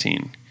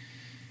 2016.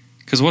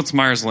 Because what's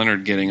Myers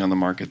Leonard getting on the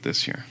market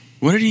this year?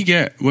 What did he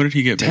get?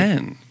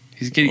 10.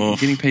 He's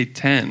getting paid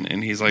 10,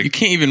 and he's like, you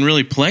can't even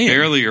really play him.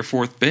 Barely your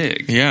fourth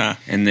big. Yeah.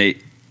 And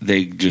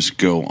they just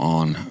go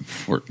on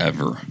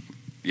forever.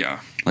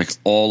 Yeah. Like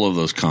all of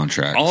those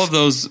contracts. All of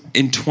those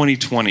in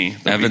 2020.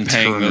 Evan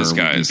paying Turner those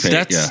guys.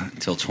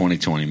 until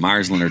 2020.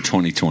 Myers Leonard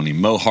 2020.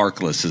 Mo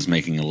Harkless is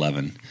making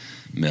 $11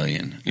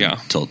 million.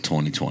 Until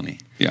 2020.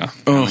 Yeah.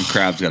 Alan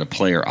Crabb's got a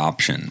player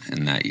option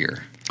in that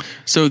year.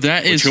 So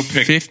that is he'll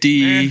pick-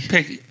 50.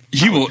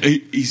 He will.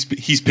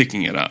 He's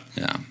picking it up.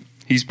 Yeah.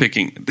 He's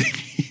picking.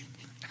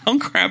 Alan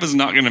Crabb is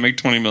not going to make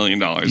 $20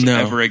 million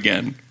ever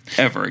again.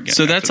 Ever again.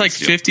 So that's like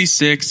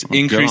 56,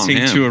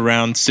 increasing to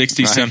around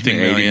 60 something $80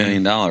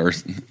 million.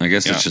 million. I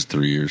guess it's just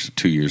 3 years,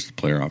 2 years the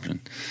player option.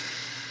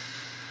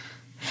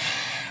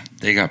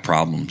 They got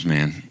problems,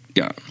 man.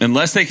 Yeah.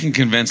 Unless they can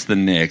convince the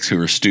Knicks,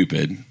 who are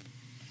stupid,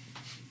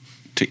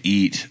 to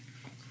eat.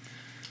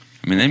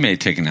 I mean, they may have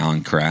taken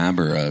Alan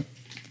Crabb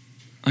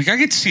I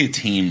could see a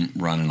team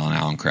running on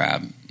Alan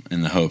Crabb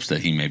in the hopes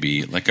that he may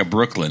be like a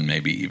Brooklyn,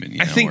 maybe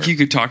even. I think you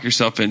could talk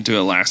yourself into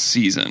it last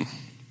season.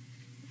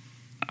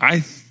 I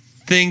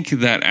think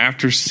that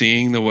after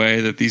seeing the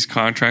way that these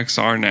contracts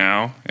are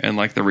now and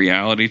like the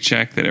reality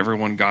check that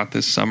everyone got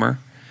this summer,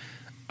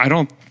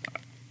 I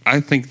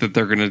think that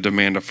they're going to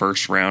demand a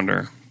first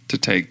rounder to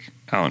take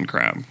Alan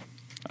Crabb.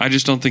 I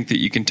just don't think that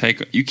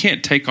you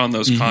can't take on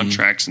those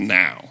contracts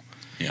now.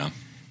 Yeah.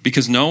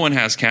 Because no one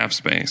has cap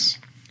space.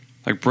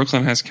 Like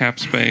Brooklyn has cap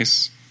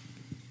space.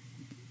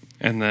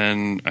 And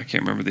then I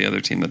can't remember the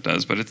other team that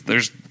does, but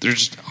there's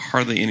just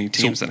hardly any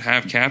teams that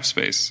have cap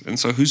space. And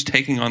so who's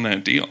taking on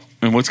that deal?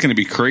 And what's going to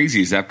be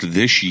crazy is after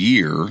this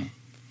year,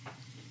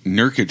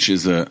 Nurkic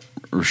is a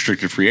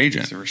restricted free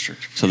agent.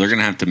 So they're going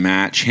to have to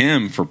match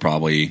him for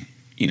probably,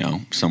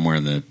 somewhere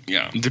in the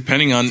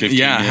depending on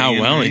how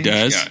well range. he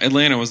does. Yeah,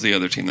 Atlanta was the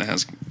other team that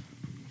has,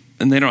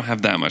 and they don't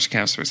have that much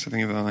cap space. I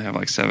think they only have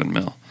like $7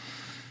 million.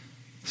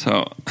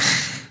 So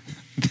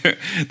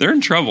they're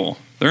in trouble.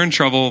 They're in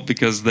trouble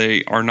because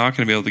they are not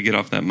going to be able to get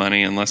off that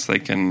money unless they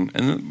can.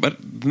 But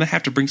then they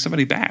have to bring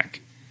somebody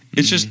back.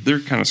 It's just they're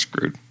kind of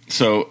screwed.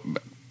 So,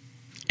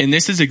 and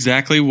this is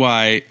exactly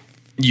why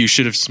you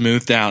should have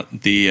smoothed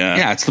out the.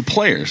 It's the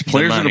players.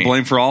 Players are to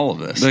blame for all of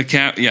this. The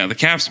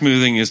cap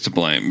smoothing is to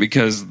blame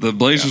because the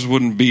Blazers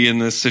wouldn't be in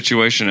this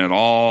situation at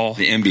all.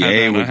 The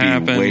NBA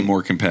would be way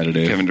more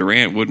competitive. Kevin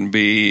Durant wouldn't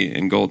be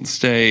in Golden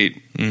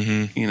State.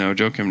 Mm-hmm.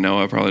 Joakim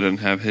Noah probably doesn't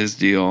have his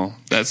deal.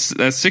 That's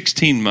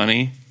 16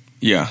 money.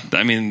 Yeah.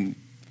 I mean,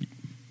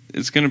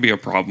 it's going to be a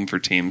problem for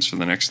teams for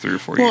the next 3 or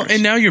 4 years. Well,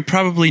 and now you're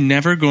probably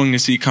never going to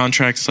see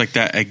contracts like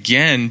that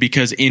again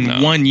because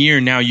in 1 year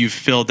now you've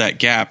filled that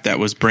gap that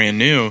was brand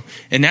new.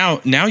 And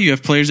now you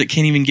have players that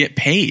can't even get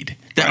paid,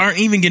 that aren't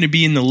even going to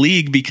be in the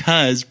league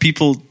because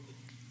people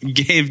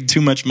gave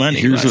too much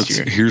money last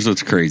year. Here's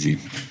what's crazy.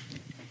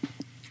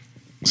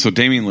 So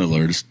Damian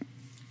Lillard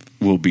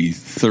will be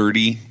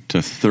 30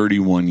 to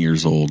 31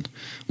 years old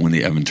when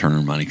the Evan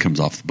Turner money comes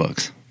off the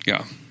books.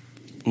 Yeah.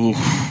 Ooh.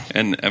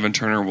 And Evan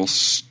Turner will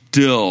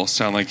still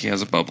sound like he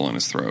has a bubble in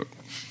his throat.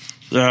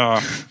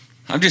 I'm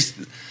just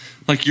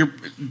like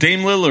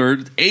Dame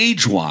Lillard,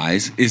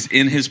 age-wise, is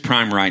in his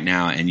prime right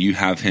now, and you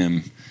have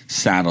him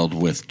saddled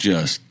with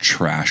just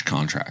trash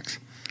contracts.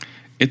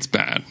 It's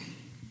bad.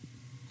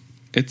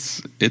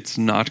 It's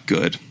not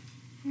good.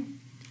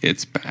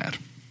 It's bad.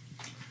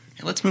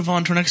 Let's move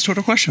on to our next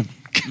Twitter question.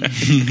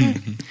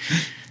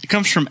 It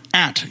comes from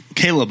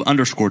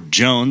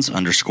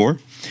 @Caleb_Jones_,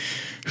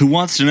 who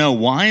wants to know,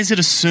 why is it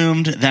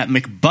assumed that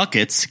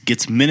McBuckets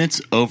gets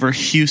minutes over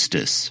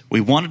Hustis? We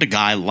wanted a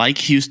guy like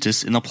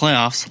Hustis in the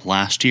playoffs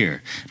last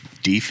year.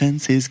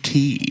 Defense is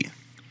key.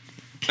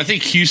 I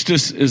think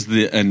Hustis is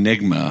the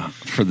enigma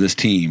for this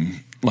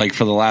team, like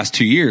for the last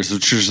 2 years,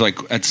 which is like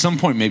at some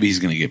point maybe he's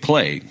going to get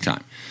play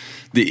time.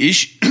 The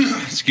issue,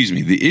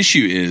 the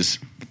issue is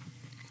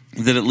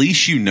that at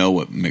least you know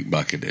what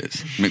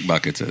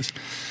McBuckets is.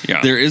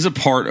 Yeah. There is a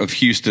part of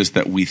Houston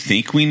that we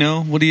think we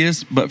know what he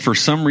is, but for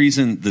some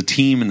reason the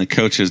team and the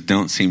coaches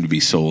don't seem to be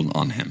sold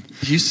on him.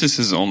 Eustace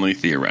is only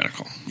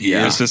theoretical.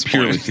 Yeah, It's just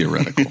purely point.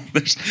 theoretical.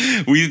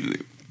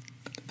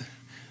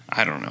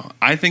 I don't know.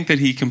 I think that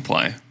he can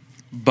play,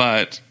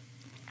 but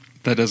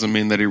that doesn't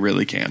mean that he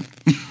really can.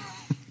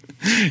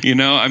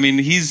 I mean,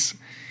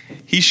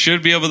 he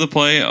should be able to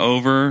play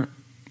over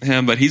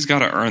him, but he's got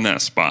to earn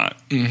that spot.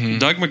 Mm-hmm.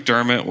 Doug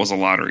McDermott was a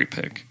lottery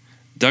pick.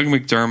 Doug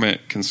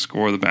McDermott can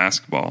score the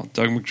basketball.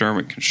 Doug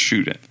McDermott can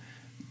shoot it.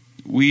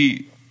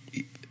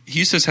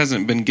 Eustace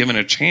hasn't been given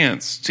a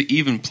chance to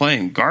even play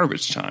in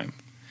garbage time.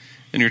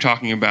 And you're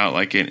talking about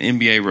like an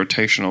NBA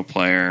rotational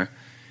player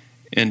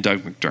in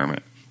Doug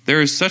McDermott.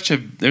 There's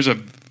a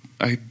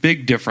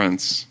big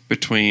difference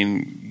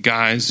between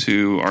guys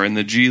who are in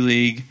the G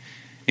League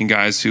and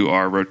guys who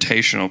are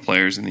rotational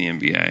players in the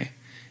NBA.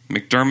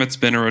 McDermott's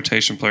been a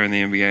rotation player in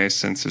the NBA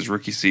since his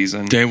rookie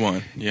season. Day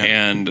one. Yeah.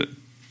 And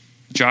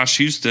Josh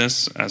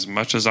Eustace, as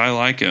much as I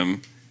like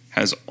him,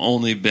 has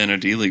only been a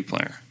D-League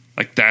player.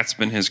 Like, that's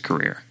been his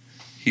career.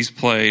 He's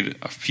played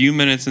a few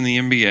minutes in the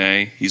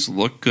NBA. He's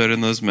looked good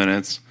in those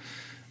minutes,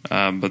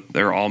 but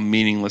they're all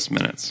meaningless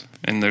minutes.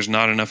 And there's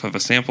not enough of a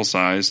sample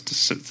size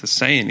to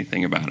say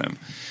anything about him.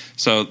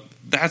 So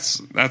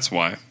that's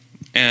why.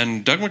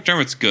 And Doug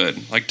McDermott's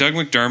good. Like, Doug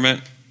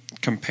McDermott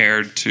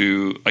compared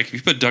to, like, if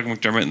you put Doug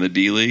McDermott in the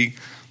D-League,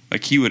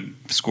 like, he would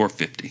score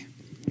 50.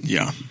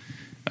 Yeah.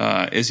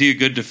 Is he a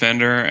good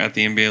defender at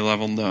the NBA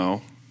level?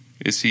 No.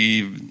 Is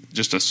he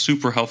just a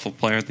super helpful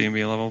player at the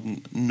NBA level?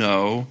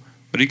 No.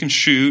 But he can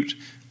shoot,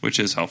 which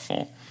is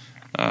helpful.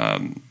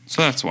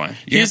 So that's why.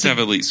 You have to have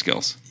elite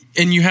skills.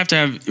 And you have to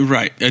have,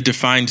 a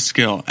defined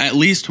skill. At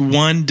least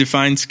one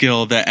defined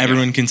skill that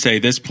everyone can say,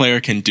 this player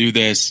can do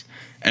this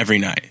every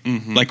night.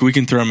 Mm-hmm. Like, we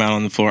can throw him out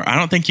on the floor. I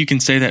don't think you can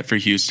say that for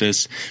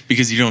Eustace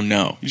because you don't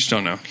know. You just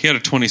don't know. He had a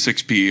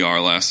 26 PER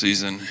last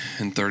season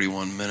in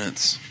 31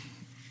 minutes.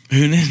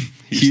 Who did?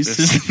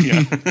 Eustace?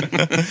 Yeah.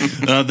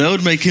 That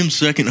would make him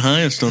second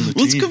highest on the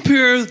Let's team.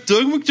 compare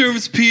Doug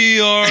McDermott's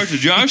PER to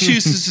Josh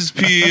Eustace's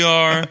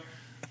PER.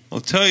 I'll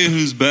tell you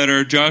who's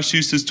better. Josh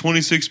Eustace,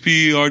 26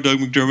 PER, Doug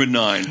McDermott,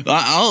 9.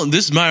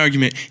 This is my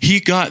argument. He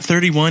got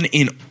 31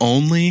 in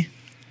only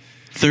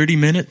 30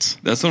 minutes.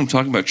 That's what I'm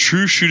talking about.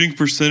 True shooting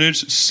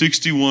percentage,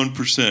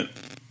 61%.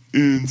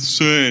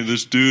 Insane.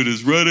 This dude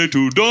is ready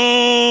to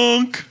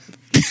dunk.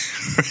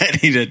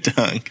 Ready to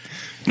dunk.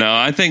 No,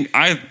 I think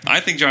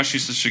Josh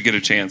Eustace should get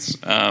a chance,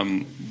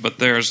 but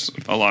there's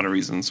a lot of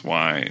reasons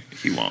why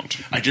he won't.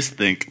 I just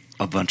think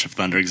a bunch of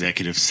Thunder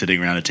executives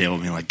sitting around a table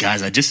being like,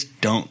 guys, I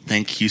just don't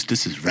think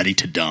Eustace is ready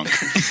to dunk.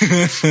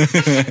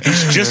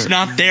 He's just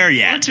not there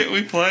yet. Why can't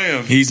we play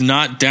him? He's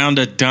not down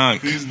to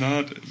dunk. He's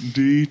not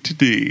D to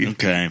D.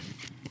 Okay.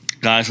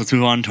 Guys, let's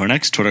move on to our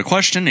next Twitter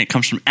question. It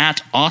comes from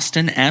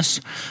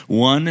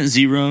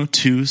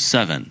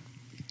 @AustinS1027.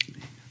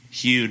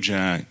 Huge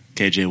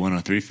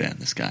KJ103 fan,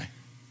 this guy.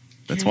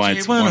 That's why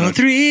it's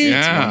 103.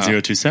 Yeah.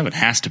 1027.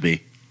 Has to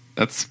be.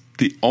 That's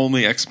the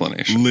only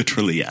explanation.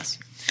 Literally, yes.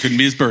 Couldn't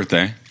be his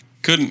birthday.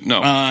 Couldn't.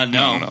 No.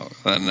 No.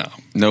 No.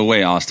 No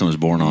way Austin was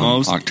born on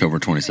Most- October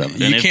 27th.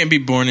 You can't be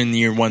born in the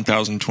year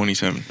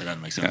 1027. That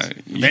doesn't make sense.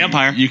 Yeah,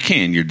 Vampire. You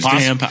can. You're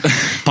just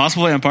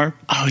Possible vampire.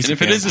 Oh, he's And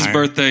if it is his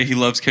birthday, he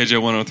loves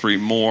KJ103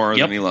 more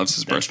Yep. than he loves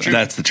his birthday.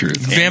 That's the truth.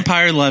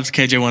 Vampire loves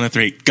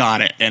KJ103.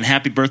 Got it. And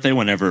happy birthday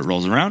whenever it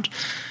rolls around.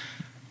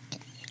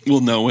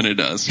 We'll know when it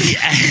does.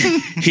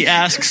 He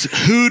asks,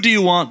 who do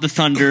you want the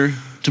Thunder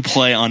to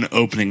play on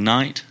opening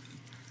night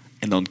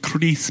and on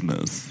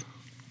Christmas?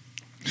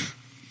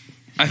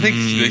 I think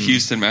the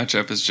Houston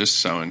matchup is just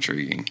so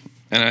intriguing.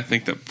 And I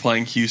think that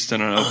playing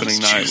Houston on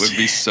opening night would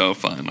be so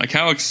fun. Like,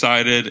 how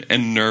excited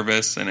and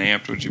nervous and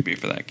amped would you be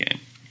for that game?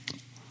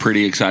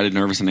 Pretty excited,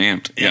 nervous, and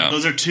amped. Yeah.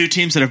 Those are two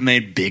teams that have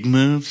made big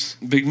moves.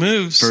 Big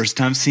moves. First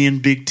time seeing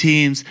big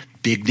teams,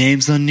 big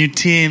names on new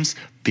teams.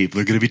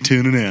 People are going to be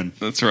tuning in.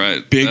 That's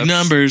right. Big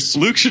numbers.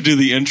 Luke should do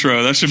the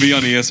intro. That should be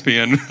on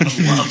ESPN.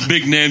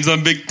 Big names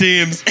on big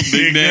teams.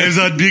 Big names.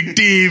 on big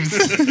teams.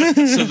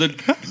 So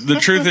the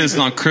truth is,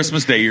 on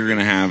Christmas Day, you're going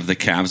to have the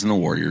Cavs and the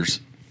Warriors.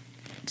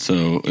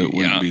 So it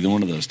wouldn't be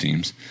one of those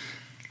teams.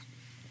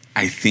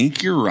 I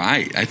think you're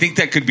right. I think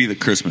that could be the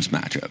Christmas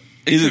matchup.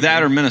 Either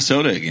that or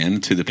Minnesota again,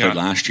 too. They played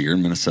last year.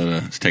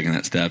 Minnesota is taking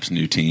that steps.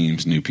 New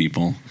teams, new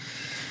people.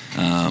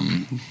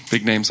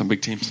 Big names on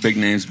big teams. Big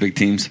names, big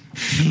teams.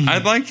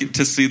 I'd like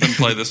to see them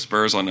play the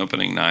Spurs on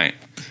opening night.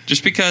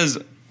 Just because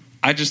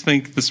I just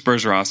think the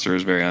Spurs roster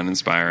is very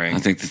uninspiring. I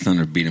think the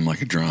Thunder beat him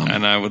like a drum.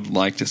 And I would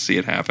like to see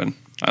it happen.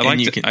 I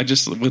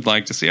just would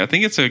like to see. I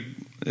think it's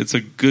a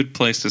good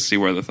place to see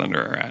where the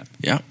Thunder are at.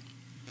 Yeah.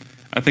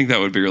 I think that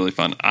would be really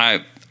fun.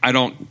 I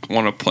don't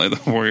want to play the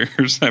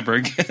Warriors ever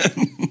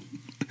again.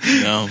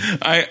 No.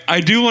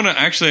 I do want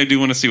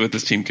to see what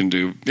this team can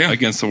do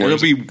against the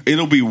Warriors.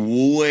 It'll be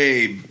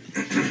way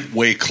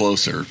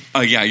closer.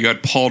 Yeah, you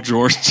had Paul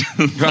George to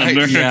the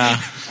Thunder. Yeah.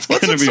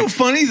 What's so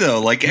funny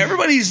though? Like,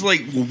 everybody's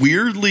like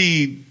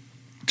weirdly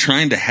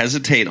trying to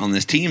hesitate on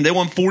this team. They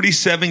won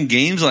 47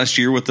 games last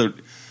year with an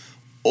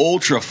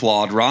ultra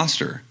flawed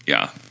roster.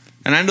 Yeah.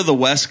 And I know the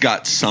West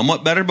got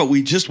somewhat better, but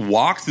we just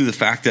walked through the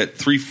fact that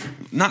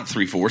not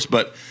 3/4,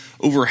 but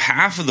over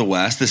half of the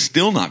West is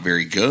still not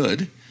very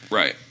good.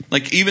 Right.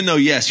 Like, even though,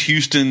 yes,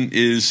 Houston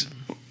is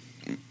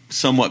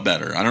somewhat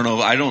better. I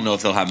don't know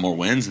if they'll have more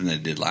wins than they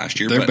did last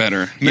year. They're but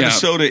better.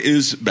 Minnesota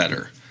is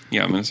better.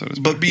 Yeah, Minnesota's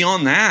better. But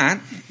beyond that,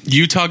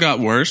 Utah got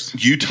worse.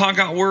 Utah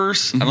got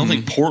worse. I don't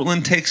think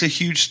Portland takes a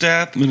huge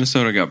step.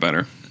 Minnesota got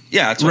better.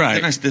 Yeah, that's what,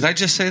 Right. Did I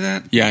just say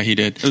that? Yeah, he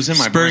did. It was in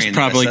my Spurs brain.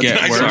 probably that I said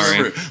get that. I worse. just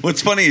remember.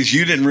 What's funny is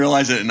you didn't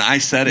realize it, and I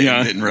said it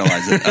and didn't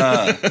realize it.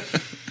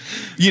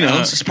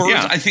 Spurs.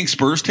 yeah. I think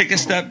Spurs take a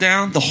step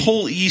down. The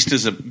whole East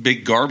is a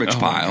big garbage Oh,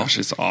 pile. gosh,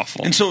 it's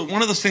awful. And so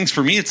one of those things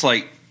for me, it's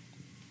like,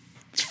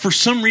 for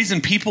some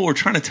reason, people are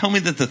trying to tell me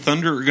that the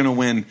Thunder are going to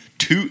win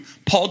two.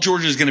 Paul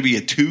George is going to be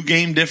a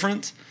 2-game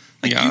difference.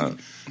 Like, Yeah.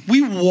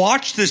 we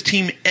watched this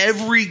team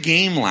every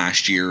game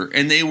last year,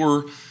 and they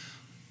were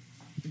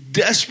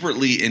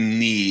desperately in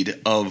need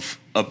of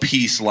a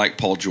piece like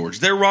Paul George.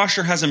 Their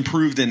roster has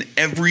improved in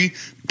every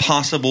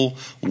possible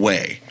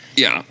way.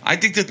 yeah. I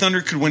think the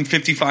Thunder could win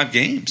 55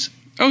 games.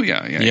 Oh,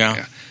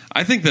 yeah.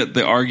 I think that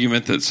the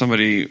argument that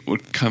somebody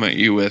would come at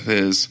you with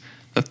is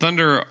the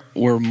Thunder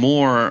were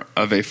more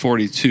of a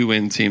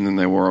 42-win team than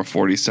they were a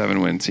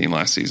 47-win team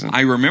last season.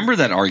 I remember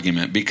that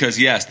argument because,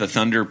 yes, the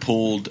Thunder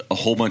pulled a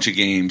whole bunch of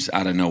games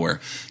out of nowhere.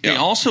 They Yeah.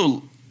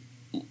 also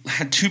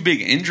had 2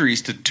 big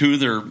injuries to 2 of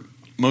their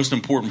most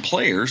important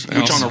players, which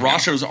also- on a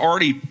roster was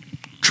already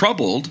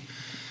troubled,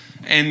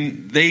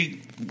 and they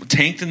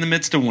tanked in the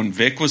midst of when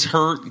Vic was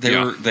hurt.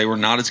 They were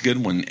not as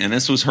good when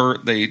Ennis was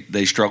hurt.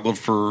 They struggled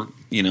for,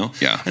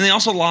 Yeah. and they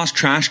also lost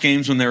trash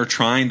games when they were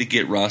trying to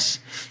get Russ.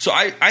 So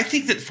I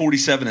think that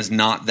 47 is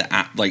not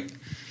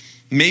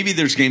maybe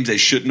there's games they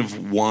shouldn't have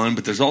won,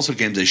 but there's also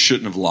games they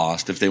shouldn't have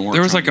lost if they weren't.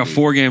 There was trying like a to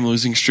 4-game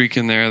losing streak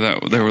in there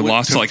that they were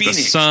lost to like Phoenix,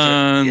 the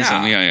Suns.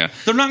 yeah. And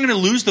They're not going to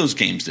lose those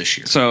games this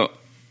year. So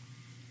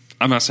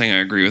I'm not saying I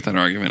agree with that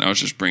argument. I was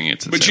just bringing it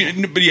to the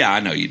table. But yeah, I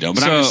know you don't.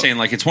 But I'm So- just saying,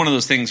 like, it's one of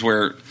those things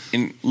where,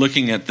 in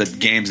looking at the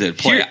games they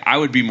play, Here- I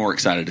would be more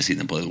excited to see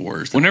them play the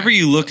Warriors. Whenever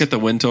you look at the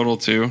win total,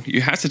 too,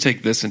 you have to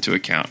take this into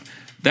account.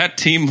 That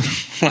team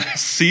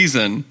last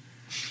season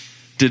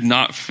did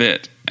not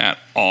fit at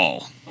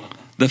all.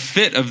 The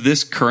fit of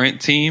this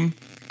current team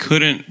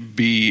couldn't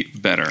be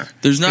better.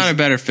 There's not a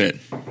better fit.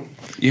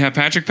 You have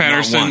Patrick one.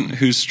 Patterson,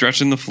 who's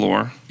stretching the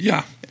floor.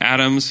 yeah,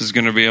 Adams is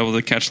going to be able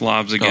to catch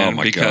lobs again Oh,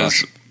 my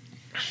because, gosh.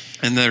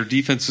 and their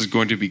defense is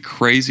going to be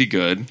crazy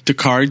good.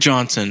 Dakari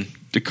Johnson.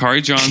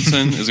 Dakari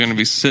Johnson is going to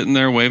be sitting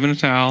there waving a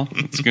towel.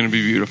 It's going to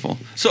be beautiful.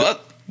 so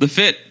The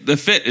fit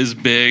is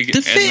big.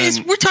 The fit is,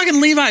 we're talking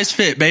Levi's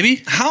fit,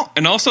 baby.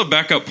 and also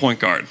backup point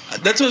guard.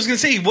 that's what I was going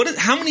to say.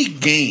 How many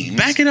games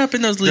Back it up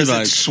in those does it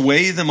Levi's.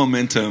 sway the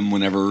momentum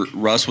whenever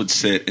Russ would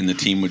sit and the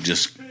team would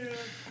just?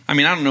 I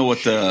mean, I don't know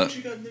what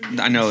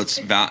I know it's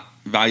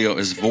Valio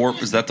is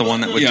Vorp. Is that the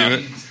one that would Yeah.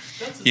 do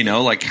it?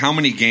 Like, how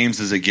many games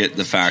does it get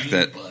the fact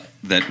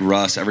that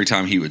Russ, every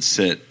time he would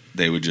sit,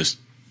 they would just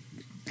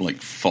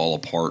like fall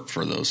apart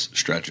for those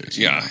stretches?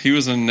 Yeah, he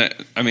was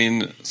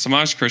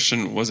Samaj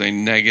Christian was a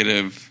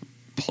negative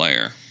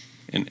player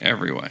in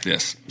every way.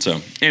 Yes.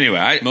 So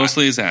anyway,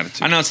 Mostly his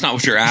attitude. I know it's not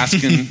what you're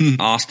asking,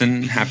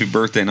 Austin. Happy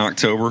birthday in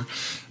October.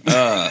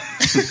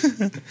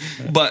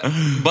 But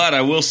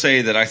I will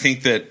say that I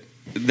think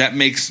that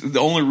makes the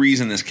only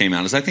reason this came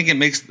out is I think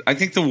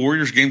the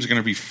Warriors games are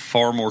going to be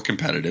far more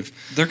competitive.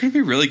 They're going to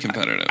be really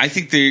competitive. I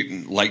think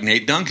they, like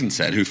Nate Duncan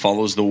said, who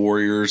follows the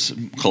Warriors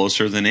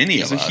closer than any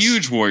He's of a us.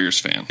 huge Warriors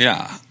fan.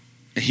 Yeah.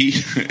 He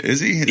is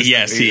he?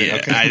 Yes, he is.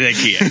 Okay. I think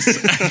he is.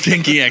 I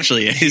think he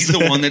actually is. He's the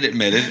one that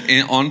admitted,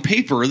 and on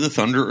paper, the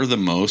Thunder are the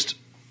most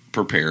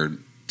prepared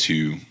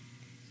to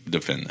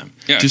defend them.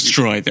 Yeah,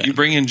 Destroy them. You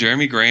bring in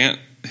Jeremy Grant,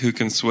 who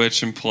can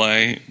switch and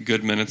play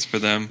good minutes for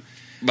them.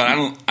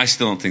 But I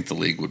still don't think the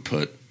league would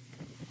put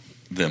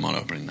them on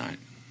opening night.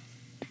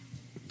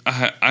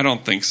 I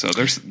don't think so.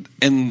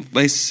 And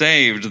they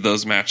saved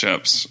those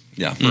matchups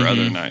for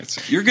other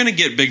nights. You're going to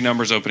get big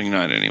numbers opening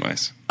night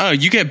anyways. Oh,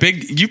 you get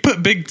big. You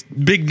put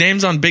big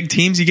names on big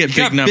teams. You get You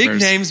big got numbers. big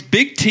names,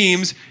 big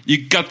teams.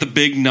 You got the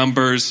big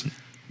numbers.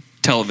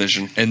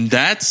 Television. and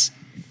that's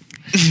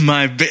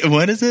my.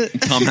 What is it?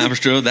 Tom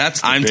Haberstroh, that's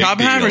the I'm big Tom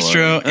deal.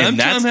 Haberstroh, I'm and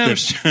that's Tom the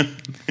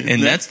Haberstroh.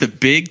 and that's the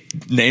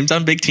big names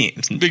on big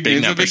teams. Big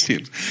names of big numbers.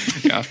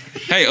 teams. Yeah.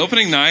 Hey,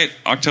 opening night,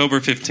 October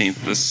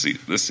 15th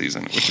this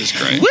season, which is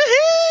great.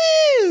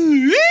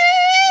 Woohoo!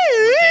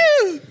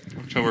 Woo!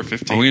 October Are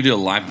 15th. we going to do a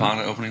live pod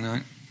at opening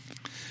night?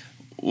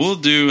 We'll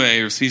do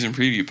a season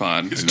preview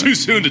pod. It's too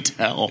soon to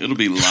tell. It'll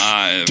be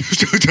live.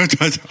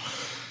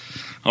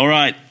 All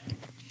right.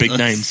 Big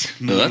names.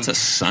 No, that's a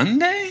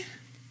Sunday?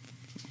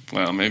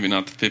 Well, maybe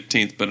not the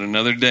 15th, but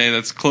another day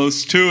that's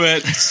close to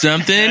it.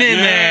 Something in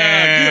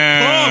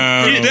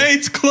there. The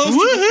date's close to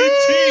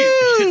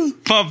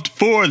Woohoo! Pumped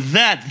for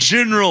that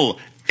general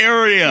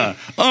area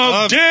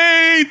of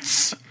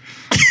dates.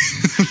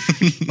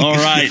 All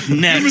right,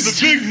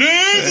 next. Big names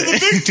and the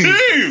big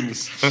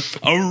teams.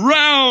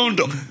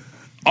 Around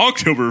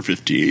October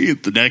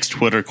 15th, the next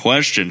Twitter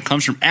question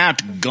comes from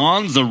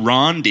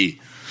 @Gonzarandi.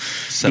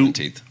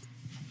 17th.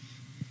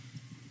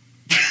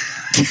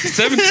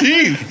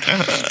 17.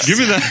 Give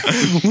me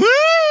that. Woo!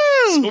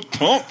 So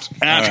pumped.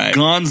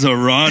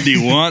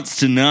 @Gonzarandi wants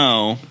to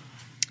know,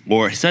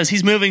 or he says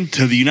he's moving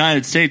to the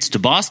United States, to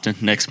Boston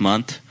next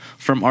month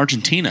from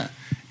Argentina.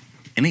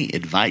 Any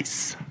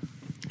advice?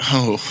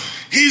 Oh,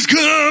 He's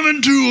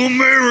coming to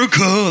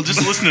America.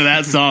 Just listen to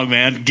that song,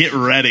 man. Get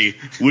ready.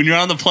 When you're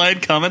on the plane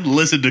coming,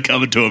 listen to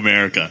Coming to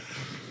America.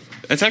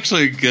 That's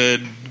actually a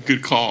good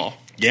call.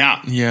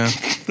 Yeah. yeah.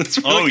 That's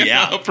really gonna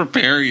yeah. help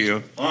prepare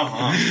you.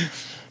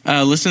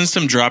 Listen to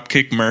some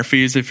Dropkick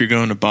Murphys if you're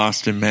going to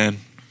Boston, man.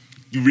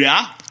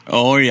 Yeah?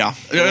 Oh, yeah.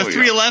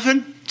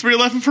 311?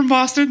 311 from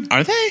Boston?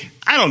 Are they?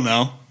 I don't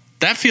know.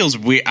 That feels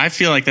weird. I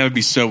feel like that would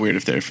be so weird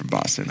if they're from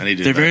Boston. I need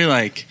to They're do very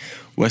like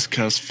West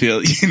Coast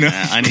feel, you know.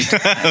 I need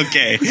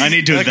okay. I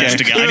need to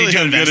investigate. I need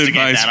to investigate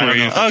advice that. I don't for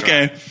know you. if that's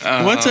Okay.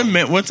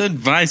 right. What's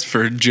advice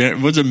for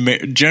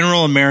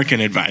general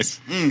American advice?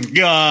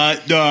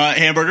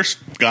 Hamburgers.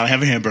 Gotta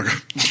have a hamburger.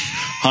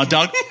 Hot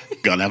dog.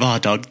 Gotta have a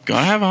hot dog.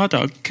 Gotta have a hot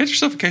dog. Get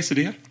yourself a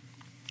quesadilla.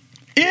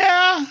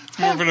 Yeah. It's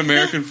more of an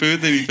American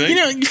food than you think. You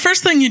know,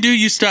 first thing you do,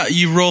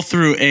 you roll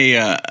through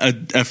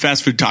a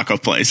fast food taco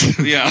place.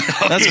 Yeah.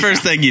 That's the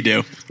first thing you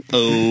do.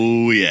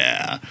 Oh,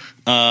 yeah.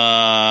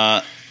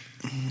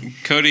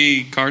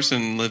 Cody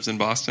Carson lives in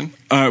Boston.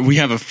 We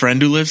have a friend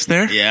who lives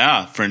there.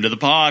 Yeah. Friend of the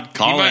pod.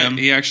 Call him.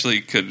 He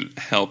actually could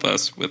help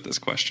us with this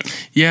question.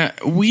 Yeah,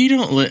 we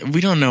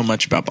don't know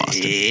much about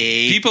Boston.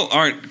 People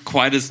aren't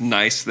quite as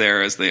nice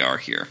there as they are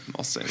here.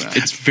 I'll say that.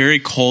 It's very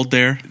cold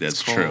there.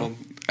 That's cold. true.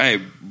 Hey,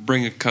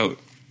 bring a coat.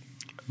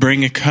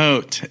 Bring a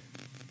coat.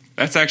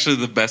 That's actually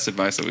the best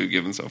advice that we've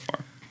given so far.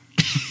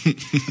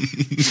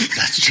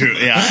 That's true.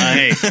 Yeah.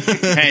 Hey,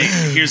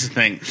 here's the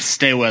thing.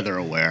 Stay weather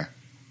aware.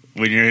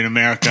 When you're in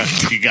America,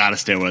 you gotta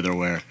stay weather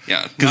aware.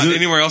 Yeah, not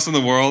anywhere else in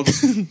the world,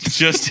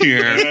 just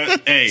here.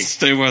 Hey,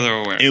 Stay weather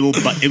aware. it'll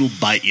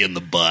bite you in the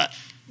butt.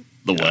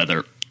 The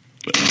weather.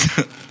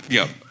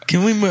 Yep.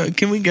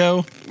 Can we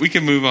go? We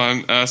can move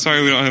on.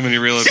 Sorry, we don't have any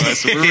real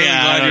advice. We're really Yeah,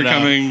 I glad don't you're know.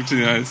 coming to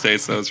the United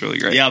States. That was really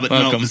great. Yeah, but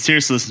Welcome. no.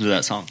 Seriously, listen to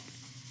that song.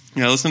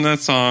 Yeah, listen to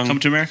that song. Come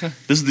to America.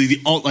 This is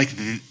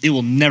it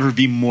will never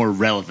be more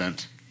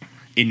relevant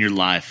in your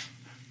life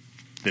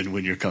than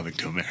when you're coming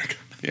to America.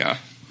 Yeah.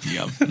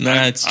 Yep.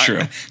 That's true.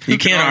 Who You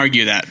can can't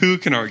argue- argue that. Who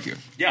can argue?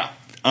 Yeah.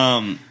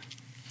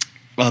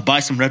 Buy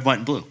some red, white,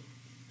 and blue.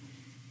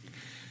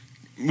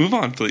 Move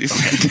on, please.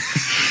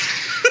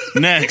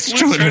 Next Let's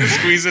try Twitter. to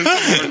squeeze in some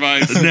more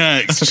advice.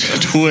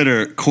 Next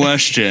Twitter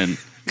question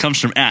comes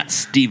from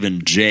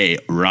 @Stephen J.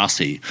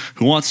 Rossi,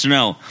 who wants to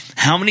know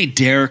how many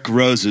Derrick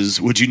Roses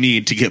would you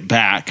need to get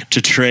back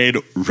to trade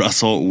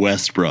Russell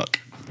Westbrook?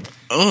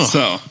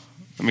 So,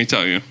 let me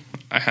tell you.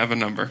 I have a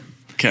number.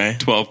 Okay.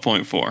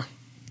 12.4.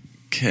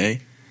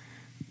 Okay.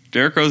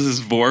 Derrick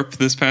Rose's VORP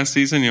this past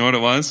season, you know what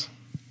it was?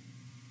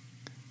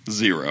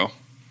 0.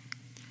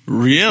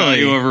 Value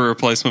Really? over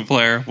replacement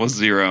player was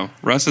 0.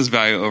 Russ's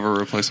value over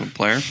replacement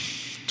player,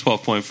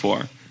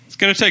 12.4. It's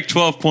going to take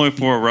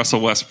 12.4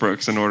 Russell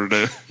Westbrooks in order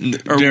to...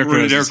 Derrick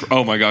Roses.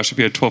 Oh my gosh, if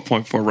you had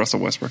 12.4 Russell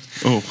Westbrook.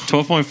 Oh.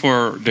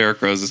 12.4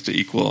 Derrick Roses to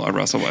equal a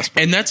Russell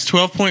Westbrook. And that's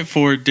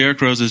 12.4 Derrick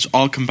Roses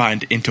all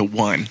combined into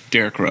one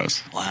Derrick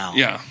Rose. Wow.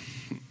 Yeah.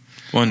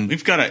 One.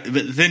 We've got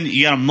but then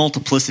you got a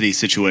multiplicity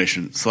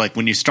situation. So like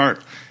when you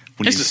start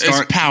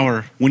It's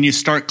power. when you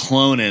start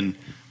cloning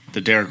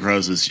the Derrick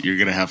Roses, you're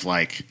gonna have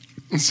like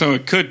So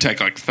it could take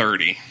like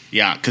 30.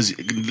 yeah, because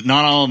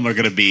not all of them are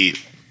gonna be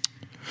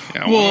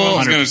Yeah, Well,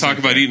 one's going 100% to talk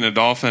about eating a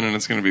dolphin, and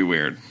it's going to be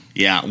weird.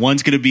 yeah.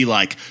 One's gonna be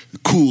like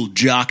cool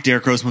jock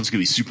Derrick Rose. One's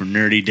gonna be super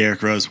nerdy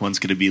Derrick Rose. One's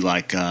gonna be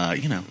like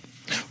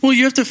Well,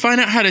 you have to find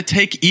out how to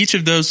take each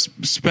of those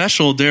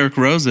special Derrick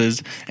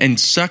Roses and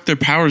suck their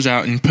powers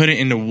out and put it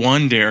into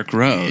one Derrick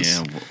Rose.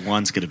 yeah.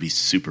 One's gonna be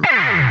super.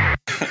 I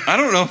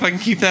don't know if I can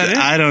keep that in.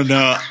 I don't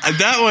know.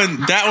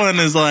 That one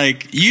is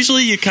like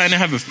usually you kind of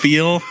have a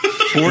feel.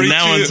 42, and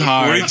that one's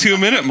hard.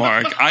 42-minute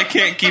mark. I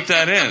can't keep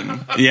that in.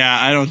 Yeah,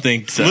 I don't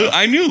think so.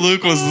 I knew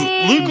Luke was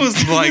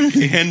like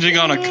hinging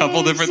on a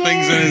couple different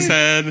things in his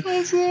head.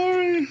 I'm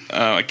sorry.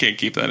 Oh, I can't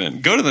keep that in.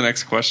 Go to the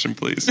next question,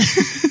 please.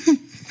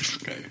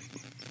 Okay.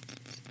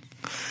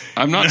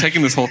 I'm not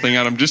taking this whole thing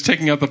out. I'm just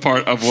taking out the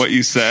part of what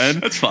you said.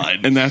 That's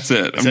fine. And that's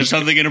it. Is there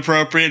something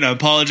inappropriate? I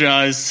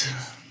apologize.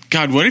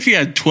 God, what if you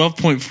had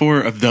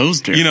 12.4 of those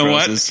Derrick You know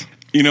Roses? what?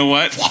 You know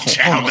what?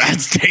 Oh,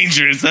 that's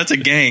dangerous. That's a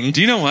gang. Do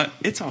you know what?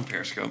 It's on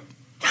Periscope.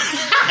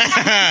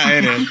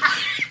 It is.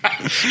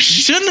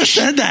 Shouldn't have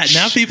said that.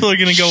 Now people are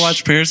going to go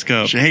watch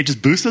Periscope. Hey,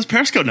 just boost those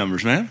Periscope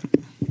numbers, man.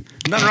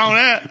 Nothing wrong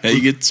with that. Yeah,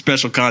 you get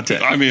special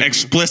content. I mean-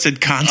 explicit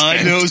content.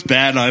 I know it's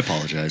bad, and I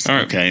apologize. All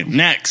right. Okay,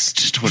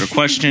 next Twitter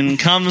question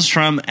comes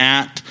from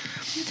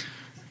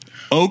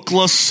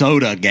 @Oklahoma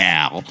Soda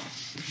Gal,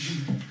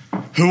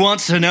 who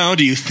wants to know: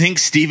 do you think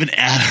Steven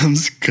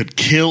Adams could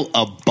kill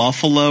a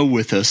buffalo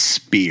with a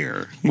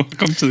spear?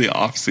 Welcome to the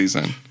off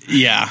season.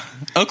 Yeah.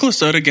 Okla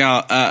Soda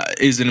Gal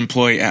is an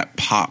employee at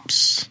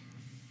Pops.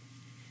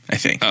 I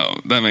think. Oh,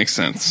 that makes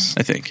sense.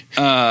 I think.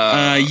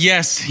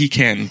 Yes, he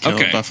can kill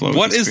a buffalo.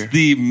 What with a is spear.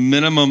 the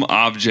minimum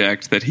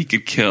object that he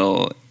could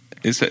kill?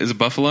 Is a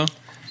buffalo?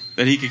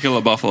 That he could kill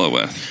a buffalo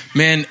with?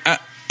 Man,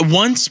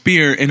 one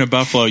spear in a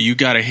buffalo, you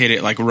got to hit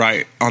it like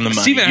right on the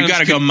money. Steven You Adams got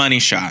to go could- money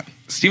shot.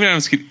 Steven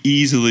Adams could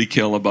easily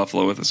kill a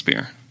buffalo with a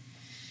spear.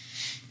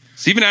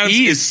 Steven Adams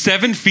He- is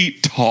 7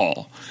 feet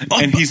tall,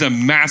 and he's a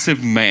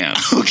massive man.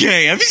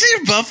 Okay, have you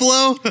seen a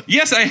buffalo?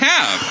 Yes, I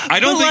have. I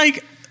don't But, think.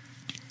 like,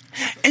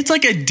 it's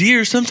like a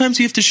deer. Sometimes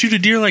you have to shoot a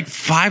deer like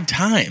 5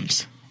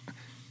 times.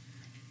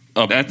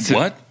 That's it.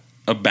 what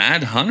a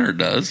bad hunter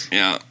does.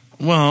 Yeah.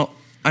 Well,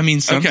 I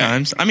mean,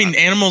 sometimes. I mean,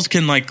 animals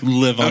can like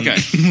live on. Okay.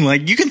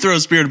 Like you can throw a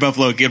spear at a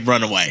buffalo, it can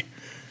run away.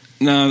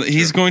 No,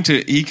 he's going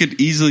to. He could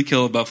easily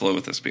kill a buffalo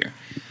with a spear.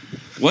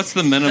 What's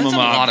the minimum? That's a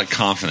lot of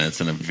confidence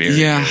in a very,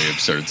 Yeah. very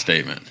absurd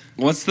statement.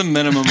 What's the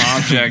minimum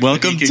object?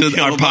 Welcome that he could to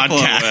kill our a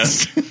buffalo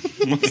podcast. with?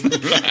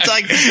 It's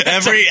like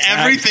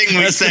everything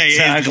we say is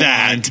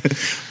that.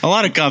 A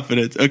lot of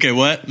confidence. Okay,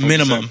 what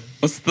minimum?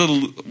 What's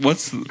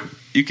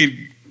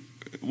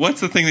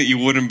the thing that you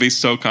wouldn't be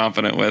so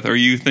confident with, or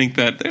you think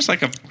that there's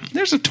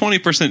a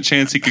 20%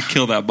 chance he could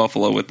kill that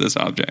buffalo with this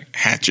object?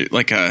 Hatchet,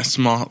 like a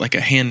small, like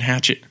a hand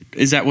hatchet.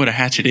 Is that what a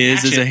hatchet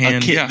is? Is a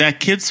hand? kid, yeah. That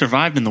kid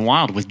survived in the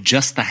wild with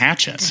just the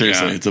hatchet.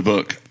 Seriously, Yeah. it's a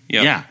book.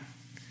 Yep. Yeah,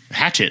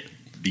 hatchet,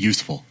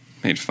 useful,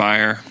 Made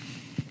fire.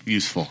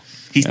 useful.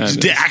 He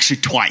did actually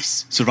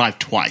twice survived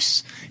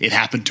twice. It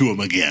happened to him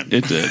again.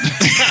 It did.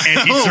 And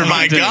he Oh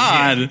my survived it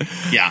God! again.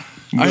 Yeah.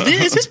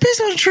 Is this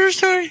based on a true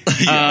story?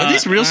 Are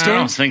these real I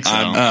don't stories? think so.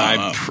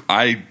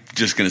 I'm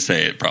just going to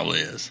say it probably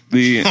is.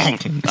 The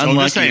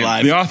Unlucky saying.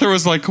 life. the author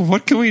was like,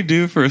 "What can we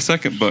do for a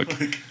second book?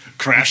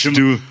 Crash him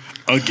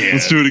again.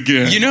 Let's do it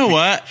again." You know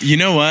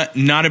what?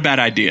 Not a bad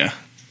idea.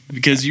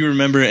 Because you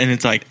remember, and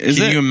it's like, Is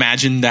can it? you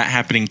imagine that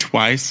happening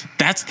twice?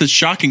 That's the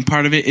shocking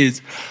part of it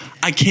is,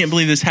 I can't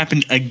believe this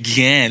happened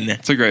again.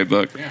 It's a great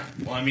book. Yeah.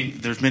 Well, I mean,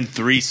 there's been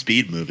 3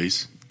 Speed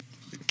movies.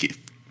 Quit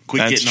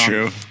That's getting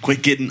true.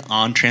 Quit getting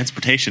on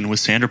transportation with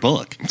Sandra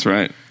Bullock. That's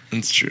right.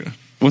 That's true.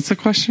 What's the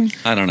question?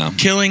 I don't know.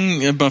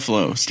 Killing a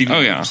buffalo, Stephen. Oh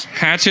yeah, Adams.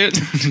 hatchet.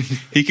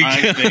 He could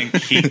I kill think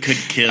he could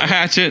kill a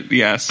hatchet.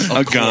 Yes,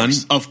 a gun.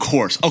 Of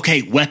course.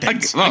 Okay,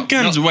 weapons. A- A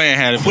gun's way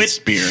ahead of a Quit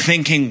spear.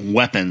 thinking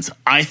weapons.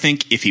 I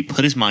think if he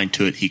put his mind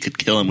to it, he could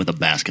kill him with a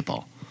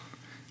basketball.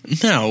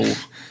 No.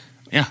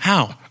 Yeah.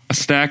 How? a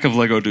stack of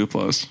Lego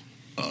Duplos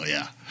Oh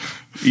yeah.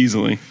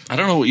 easily. I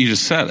don't know what you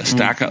just said. A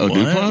stack of What?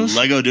 Duplos?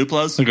 Lego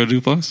Duplos. Lego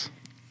Duplos.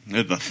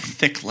 They're the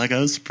thick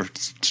Legos for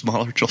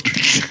smaller children.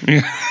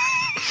 Yeah.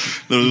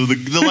 the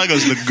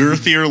Legos, the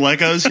girthier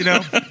Legos, you know.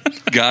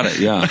 Got it,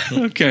 yeah.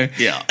 Okay.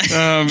 Yeah.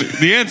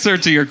 The answer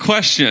to your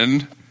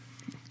question,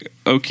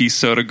 Okie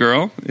Soda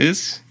Girl,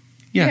 is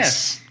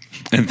yes.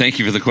 And thank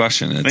you for the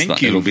question. It's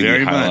Thank you it'll be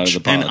very the highlight much.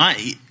 of the pod.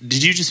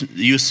 And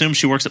you assume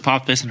she works at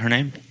Pop based on her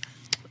name?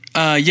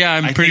 Yeah,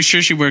 I'm pretty think-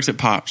 sure she works at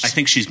Pops. I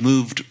think she's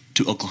moved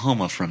to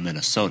Oklahoma from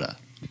Minnesota.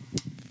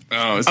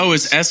 Oh,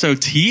 it's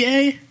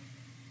SOTA?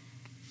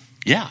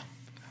 Yeah.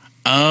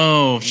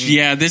 Oh,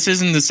 yeah, this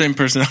isn't the same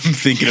person I'm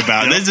thinking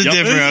about. Yep, This is a yep,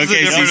 different this is a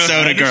OKC different-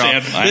 Soda I girl.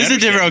 understand. I This is a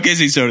different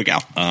OKC Soda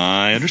gal.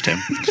 I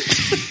understand.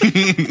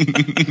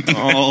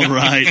 All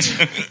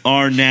right.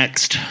 Our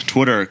next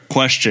Twitter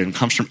question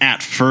comes from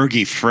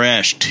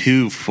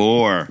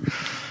 @FergieFresh24,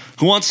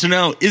 who wants to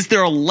know, is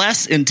there a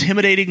less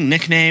intimidating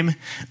nickname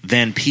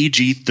than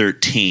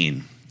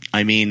PG-13?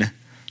 I mean,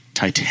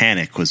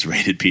 Titanic was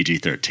rated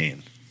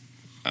PG-13.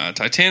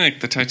 Titanic.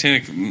 The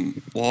Titanic. A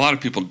lot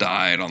of people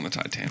died on the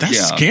Titanic. That's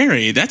Yeah.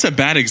 scary. That's a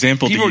bad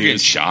example People to are getting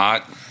use.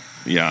 shot.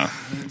 yeah.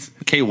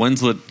 Kate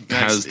Winslet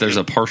there's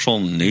a partial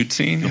nude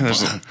scene.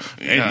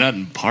 Ain't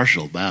nothing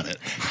partial about it.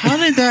 How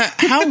did that?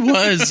 How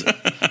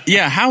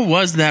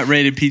was that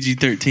rated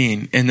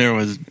PG-13 and there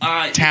was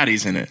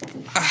tatties in it?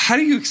 How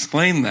do you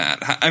explain that?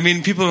 I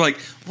mean, people are like,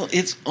 "Well,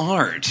 it's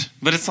art,"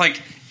 but it's like,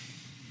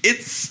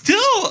 it's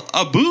still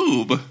a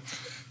boob,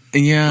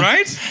 Yeah,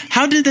 right?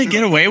 How did they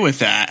get away with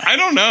that? I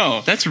don't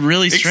know. That's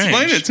really strange.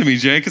 Explain it to me,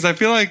 Jay, because I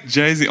feel like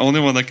Jay's the only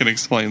one that can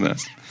explain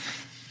this.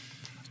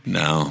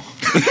 No.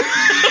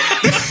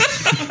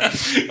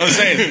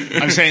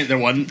 I'm saying there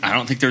wasn't. I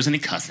don't think there was any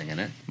cussing in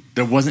it.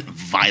 There wasn't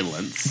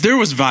violence. There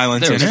was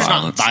violence There in was it. It's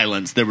violence. not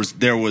violence. There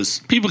was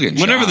People getting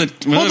Whenever shot.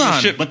 the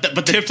on. ship But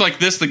the- tipped like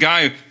this, the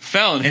guy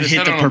fell and it his hit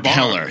head the on a bar.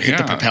 propeller. Hit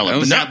the Yeah, propeller. that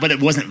was- But it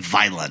wasn't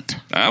violent.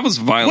 that was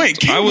violent. Wait,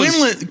 Kate I was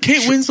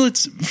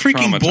Winslet's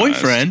freaking traumatized.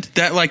 boyfriend,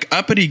 that like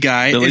uppity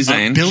guy, Billy is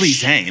Zane. Billy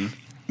Zane,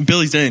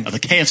 Billy Zane. the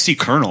KFC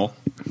Colonel.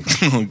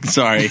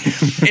 Sorry,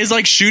 is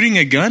like shooting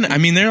a gun. I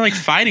mean, they're like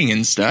fighting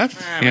and stuff.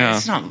 Yeah.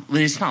 It's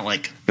not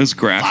like It was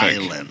graphic.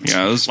 violent.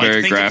 Yeah, it was Like,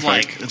 very think of,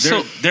 graphic.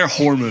 like, there are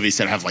horror movies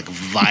that have like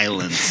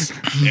violence.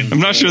 I'm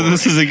not sure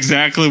this is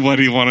exactly what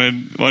he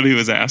wanted. What he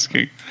was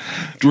asking.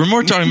 We're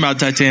more talking about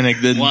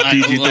Titanic than Well,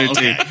 PG-13,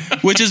 okay.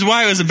 which is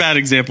why it was a bad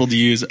example to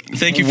use.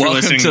 Thank you for Welcome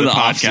listening to to the the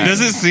podcast.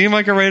 Does it seem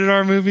like a rated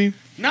R movie?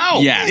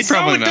 No, Yeah, it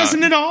probably not.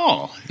 doesn't at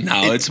all.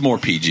 No, it's more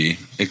PG,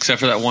 except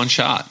for that one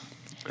shot.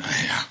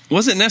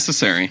 Was it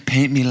necessary?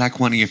 Paint me like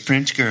one of your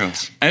French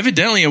girls.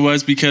 Evidently, it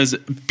was because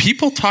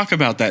people talk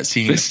about that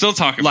scene. They still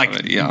talk about like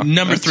it. Yeah,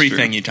 number that's 3 true.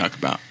 thing you talk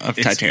about of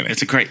Titanic.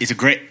 It's a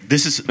great.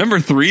 This is Number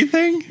 3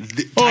 thing?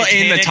 well,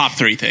 in the Titanic- top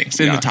 3 things.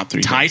 In Yeah. the top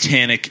 3 things.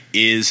 Titanic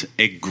is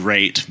a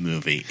great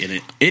movie. And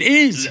It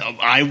is.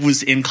 I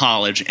was in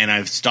college and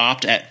I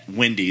stopped at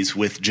Wendy's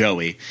with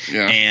Joey,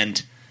 Yeah.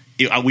 and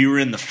we were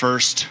in the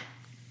first.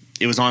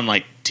 It was on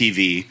like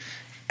TV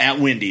at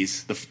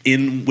Wendy's.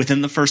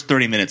 Within the first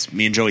 30 minutes,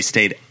 me and Joey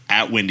stayed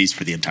at Wendy's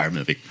for the entire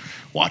movie.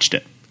 Watched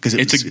it because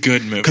It's a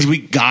good movie. Because we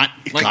got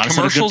Like got us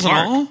at a good commercials and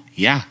part. all?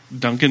 Yeah,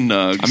 Dunkin'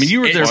 Nugs. I mean,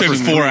 you were there It for took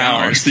 4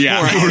 hours. Yeah.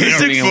 Four hours. It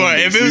took 4.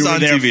 If it was we were on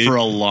there TV. for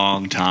a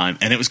long time,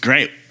 and it was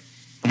great.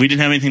 We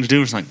didn't have anything to do.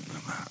 It was like,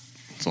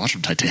 let's watch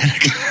some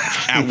Titanic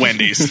At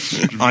Wendy's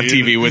on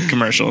TV with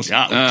commercials.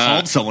 Yeah, we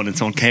called someone, and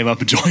someone came up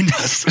and joined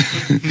us.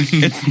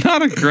 it's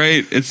not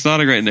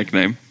a great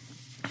nickname.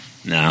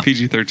 No,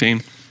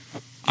 PG-13.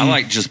 I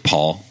like just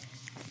Paul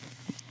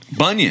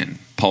Bunyan.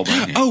 Paul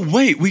Bunyan. Oh,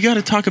 wait. We got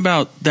to talk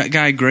about that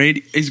guy,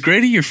 Grady. Is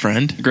Grady your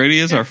friend? Grady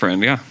is our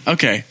friend, yeah.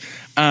 Okay.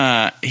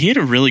 He had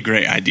a really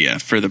great idea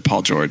for the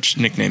Paul George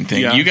nickname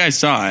thing. Yeah. You guys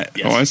saw it.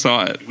 Yes. Oh, I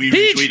saw it. We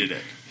Peach. retweeted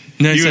it.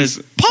 No, it He says,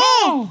 was-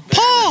 Paul.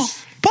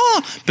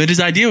 But his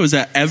idea was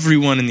that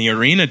everyone in the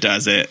arena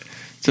does it.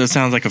 So it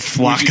sounds like a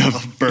flock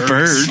of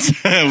birds,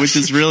 which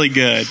is really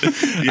good.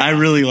 I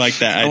really like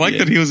that idea. I like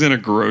that he was in a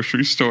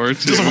grocery store,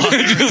 too.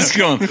 Just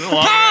going,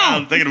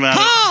 I'm thinking about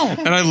it.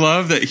 And I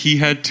love that he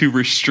had to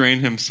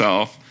restrain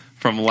himself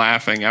from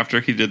laughing after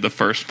he did the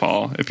first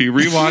Paul. If you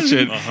rewatch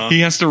it,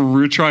 he has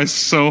to try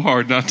so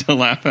hard not to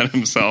laugh at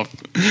himself.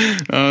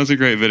 It was a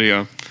great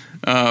video.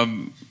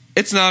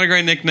 It's not a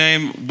great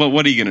nickname, but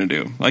what are you going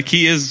to do? Like,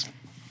 he is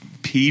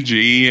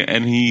PG,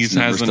 and he has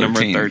number the number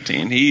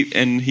 13.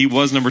 13. He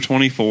was number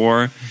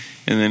 24, and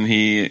then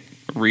he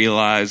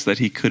realized that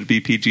he could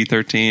be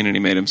PG-13, and he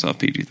made himself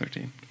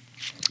PG-13.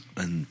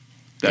 And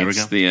there we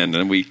That's go. the end,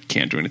 and we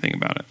can't do anything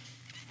about it.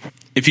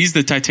 If he's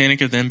the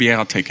Titanic of the NBA,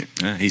 I'll take it.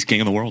 Yeah, he's king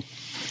of the world.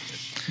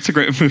 It's a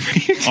great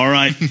movie. All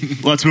right,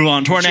 let's move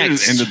on to our Should have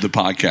next. ended the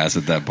podcast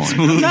at that point.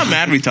 I'm not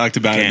mad we talked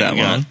about it that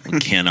long. We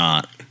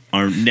cannot.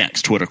 Our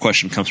next Twitter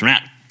question comes from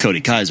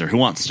Cody Kaiser, who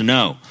wants to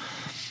know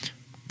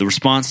the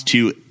response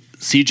to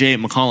C.J.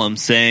 McCollum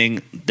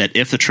saying that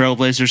if the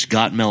Trailblazers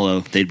got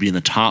Melo, they'd be in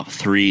the top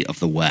 3 of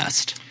the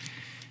West.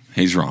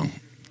 He's wrong.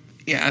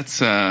 Yeah, it's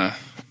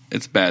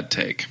bad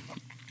take.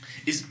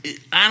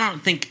 I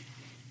don't think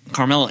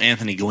Carmelo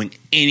Anthony going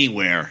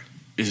anywhere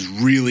is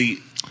really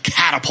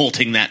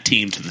catapulting that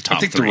team to the top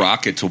I think 3. the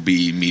Rockets will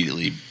be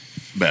immediately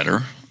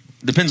better.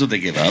 Depends what they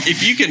give up.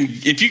 If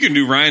you can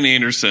do Ryan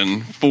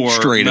Anderson for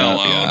Straight up,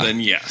 Melo, yeah. then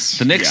yes.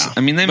 The Knicks, Yeah.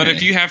 I mean, they but may.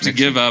 if you have to Knicks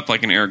give up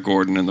like an Eric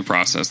Gordon in the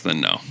process, then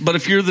no. But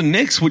if you're the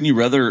Knicks, wouldn't you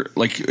rather,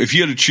 like, if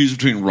you had to choose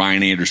between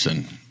Ryan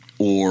Anderson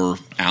or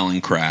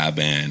Alan Crabb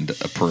and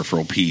a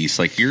peripheral piece,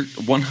 like, you're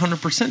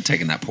 100%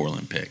 taking that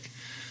Portland pick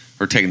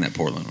or taking that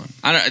Portland one.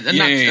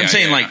 I'm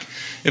saying, like,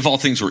 if all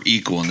things were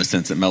equal in the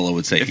sense that Melo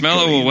would say, If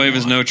Melo will waive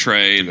his no to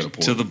trade go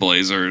to to the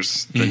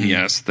Blazers, then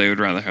yes, they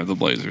would rather have the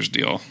Blazers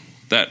deal.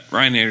 That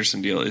Ryan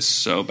Anderson deal is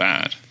so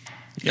bad.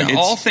 Yeah, It's-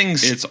 all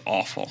things, it's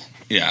awful.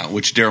 yeah.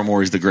 Which Daryl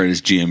Morey is the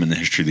greatest GM in the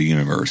history of the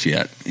universe.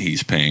 Yet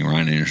he's paying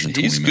Ryan Anderson $20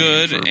 He's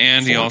million good, for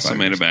and he 4 or also 5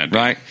 made a years. bad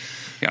deal. right.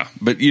 Yeah.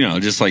 But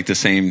just like the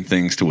same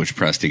things to which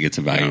Presti gets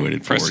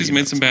evaluated for. Presti's you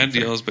know, made some it's not bad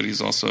fair. deals, but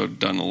he's also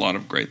done a lot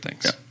of great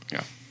things.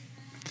 Yeah.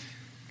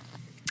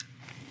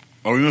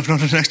 Are we moving on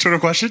to the next Twitter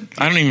question?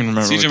 I don't even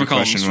remember CJ what the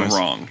question McCollum's was.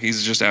 wrong.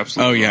 He's just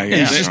absolutely Oh, yeah, wrong. yeah.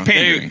 He's They- just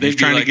pandering. they'd He's be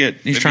trying like- to get.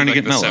 He's they'd trying be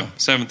to get like the Melo.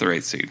 7th or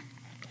 8th seed.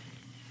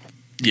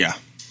 Yeah.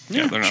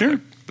 Yeah, they're not sure.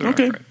 that- they're not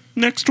Okay. great.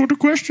 Next Twitter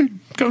question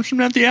comes from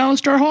the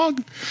Alistair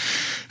Hogg,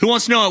 who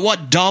wants to know at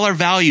what dollar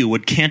value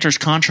would Cantor's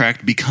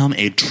contract become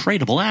a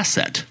tradable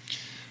asset?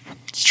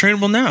 It's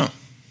tradable now.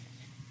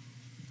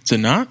 Is it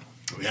not?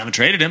 We haven't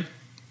traded him.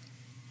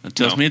 That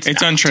tells me it's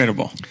It's not.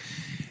 untradeable.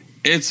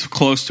 It's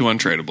close to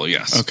untradeable.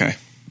 Yes. Okay.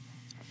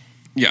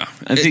 Yeah.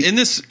 I think- in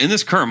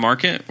this current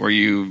market where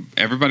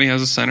everybody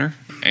has a center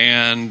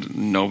and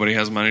nobody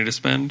has money to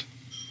spend,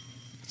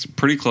 it's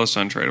pretty close to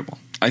untradeable.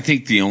 I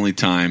think the only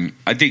time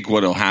I think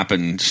what'll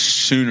happen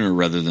sooner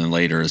rather than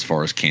later, as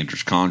far as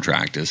Cantor's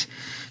contract is,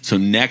 so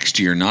next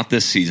year, not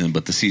this season,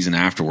 but the season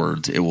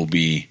afterwards, it will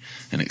be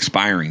an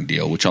expiring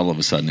deal. Which all of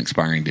a sudden,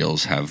 expiring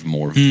deals have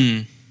more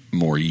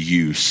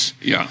use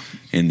Yeah.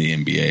 in the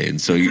NBA,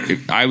 and so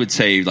I would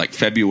say like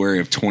February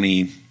of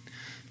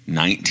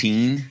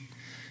 2019.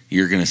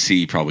 You're going to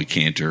see probably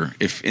Cantor,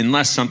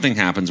 unless something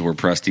happens where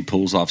Presti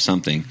pulls off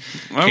something.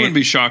 I wouldn't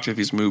be shocked if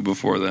he's moved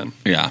before then.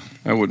 Yeah.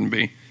 I wouldn't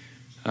be.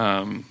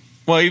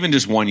 Well, even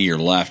just 1 year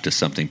left is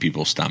something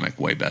people stomach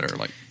way better.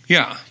 Like,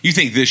 Yeah. you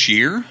think this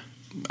year?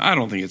 I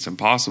don't think it's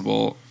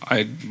impossible.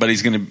 But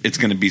it's going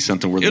to be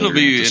something where It'll they're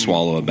be going to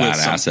swallow a bad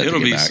with asset. It'll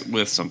to be get back.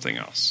 with something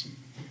else.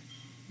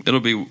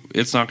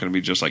 It's not going to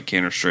be just like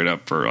Canner straight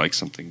up for like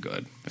something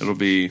good. It'll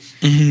be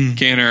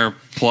Canner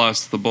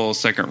plus the Bulls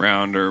second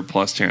rounder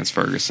plus Terrence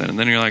Ferguson, and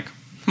then you're like,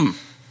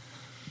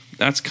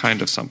 that's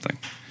kind of something.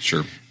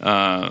 Sure.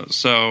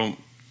 So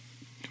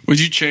would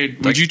you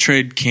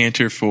trade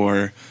Cantor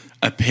for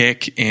a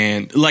pick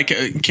and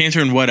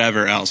Cantor and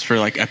whatever else for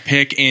like a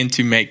pick and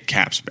to make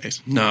cap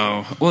space?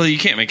 no. Well, you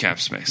can't make cap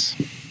space.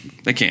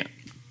 They can't.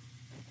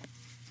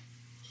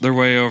 They're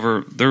way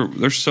over.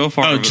 They're so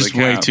far. over just the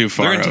cap. way too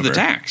far They're into over. the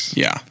tax.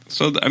 Yeah.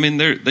 So I mean,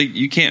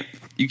 you can't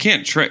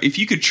trade. If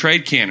you could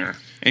trade Canner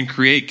and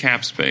create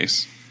cap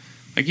space,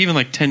 like even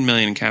like $10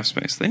 million in cap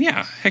space, then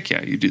heck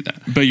yeah, you do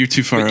that. But you're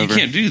too far But over. you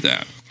can't do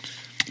that.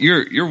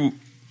 You're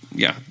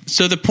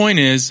So the point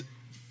is,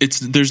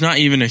 there's not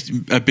even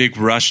a big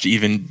rush to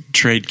even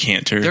trade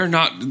Cantor. They're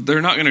not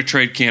going to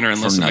trade Canner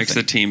unless it makes nothing.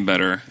 the team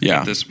better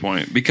Yeah. at this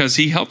point because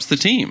he helps the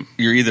team.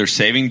 You're either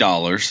saving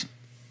dollars,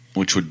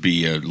 which would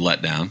be a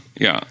letdown,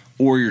 Yeah.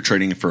 or you're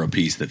trading for a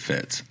piece that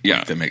fits. Yeah.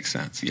 Like, that makes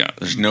sense. Yeah.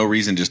 There's no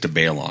reason just to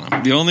bail on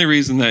him. The only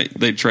reason that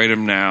they trade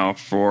him now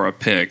for a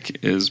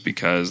pick is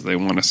because they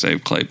want to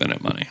save Clay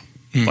Bennett money.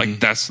 Like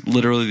that's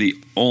literally the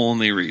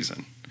only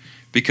reason.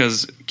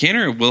 Because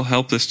Canner will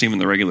help this team in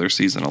the regular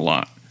season a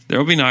lot. There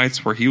will be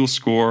nights where he will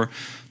score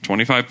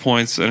 25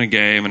 points in a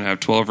game and have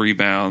 12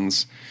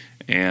 rebounds,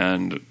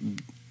 and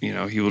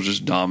he will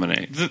just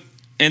dominate.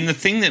 And the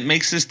thing that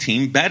makes this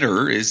team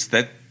better is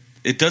that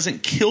it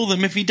doesn't kill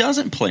them if he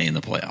doesn't play in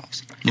the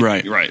playoffs.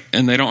 right. Right,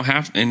 and they don't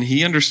have. And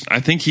I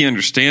think he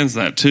understands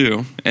that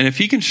too. And if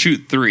he can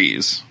shoot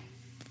threes,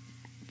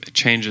 it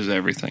changes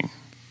everything.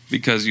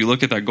 Because you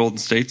look at that Golden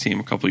State team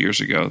a couple years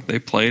ago, they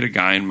played a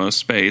guy in Mo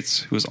Spates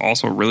who was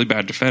also a really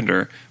bad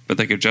defender, but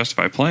they could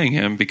justify playing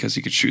him because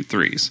he could shoot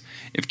threes.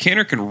 If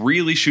Canner can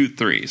really shoot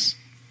threes,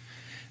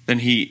 then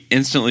he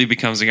instantly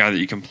becomes a guy that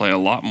you can play a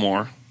lot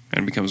more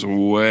and becomes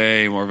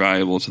way more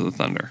valuable to the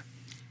Thunder.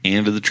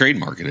 And to the trade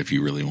market if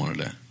you really wanted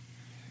to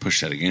push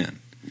that again.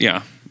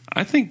 Yeah,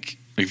 I think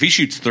Like if he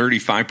shoots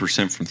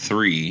 35% from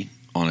three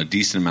on a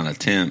decent amount of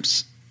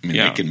attempts, I mean,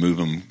 Yeah. they can move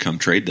him come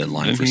trade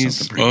deadline And for he's-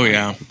 something pretty Oh high.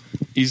 yeah.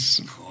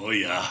 he's. Oh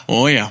yeah.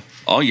 Oh,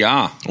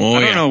 yeah. Oh I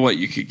don't yeah. know what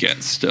you could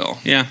get still.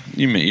 Yeah,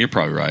 you're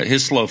probably right.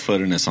 His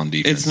slow-footedness on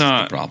defense It's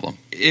not is the problem.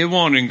 It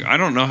won't. I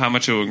don't know how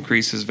much it will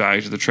increase his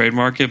value to the trade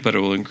market, but it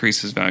will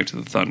increase his value to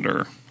the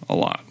Thunder a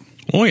lot.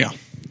 Oh yeah.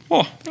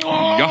 Oh,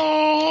 yeah.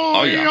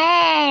 Oh,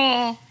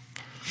 yeah.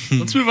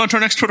 Let's move on to our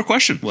next Twitter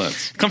question.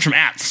 Let's. It comes from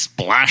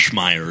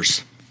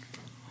 @Splashmyers,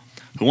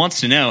 who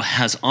wants to know,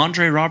 has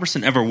Andre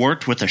Robertson ever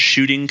worked with a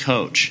shooting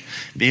coach?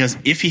 Because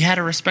if he had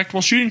a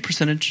respectable shooting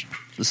percentage,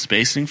 the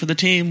spacing for the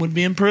team would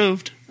be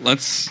improved.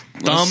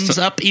 Thumbs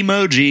up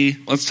emoji.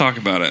 Let's talk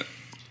about it.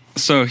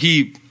 So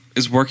he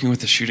is working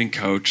with a shooting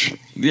coach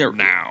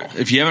now.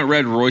 If you haven't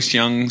read Royce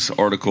Young's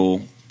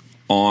article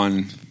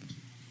on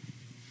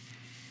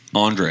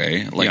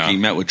Andre, Yeah. he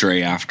met with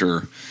Dre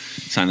after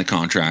signing the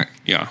contract.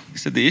 Yeah. He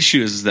said the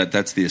issue is that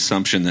that's the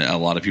assumption that a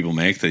lot of people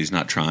make, that he's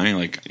not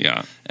trying.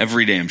 Yeah.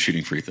 Every day I'm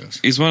shooting free throws.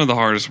 He's one of the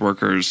hardest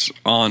workers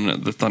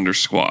on the Thunder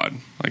squad.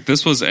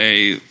 This was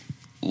a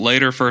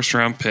later first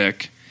round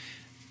pick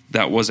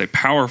that was a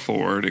power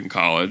forward in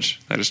college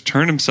that has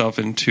turned himself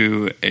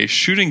into a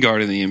shooting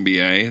guard in the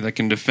NBA that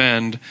can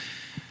defend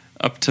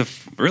up to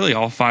really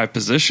all five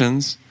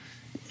positions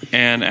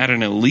and at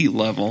an elite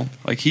level.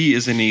 He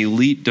is an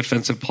elite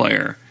defensive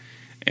player,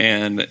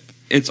 and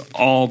it's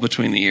all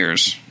between the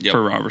ears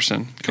for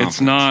Robertson. Confidence.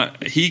 It's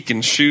not. He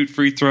can shoot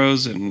free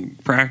throws in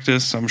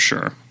practice, I'm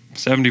sure.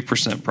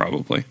 70%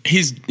 probably.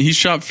 He's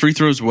shot free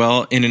throws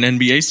well in an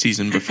NBA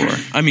season before.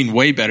 I mean,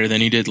 way better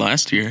than he did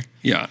last year.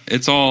 Yeah,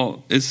 it's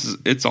all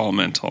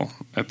mental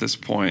at this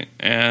point.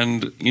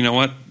 And you know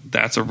what?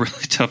 That's a really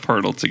tough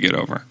hurdle to get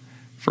over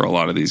for a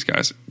lot of these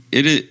guys.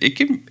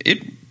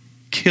 It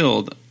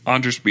killed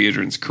Andres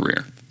Biedron's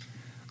career.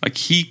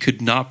 He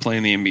could not play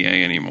in the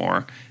NBA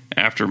anymore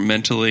after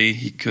mentally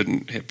he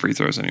couldn't hit free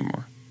throws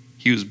anymore.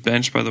 He was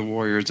benched by the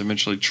Warriors,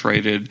 eventually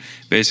traded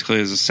basically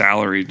as a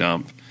salary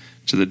dump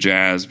to the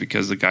Jazz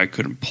because the guy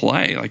couldn't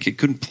play. He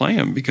couldn't play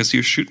him because he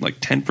was shooting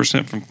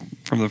 10%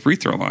 from the free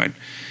throw line.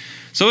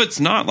 So it's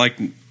not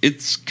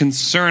it's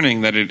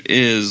concerning that it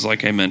is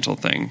a mental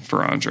thing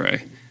for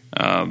Andre.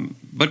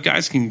 But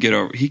guys can get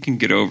over. He can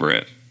get over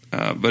it.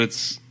 But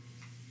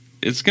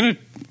it's gonna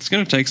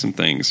take some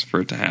things for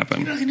it to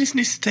happen. He just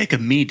needs to take a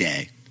me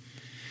day.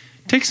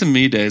 Take some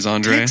me days,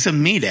 Andre. Take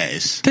some me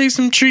days. Take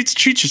some treats.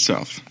 Treat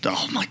yourself.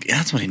 Oh my!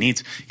 That's what he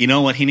needs. You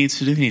know what he needs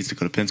to do? He needs to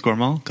go to Pinscore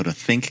Mall, go to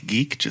Think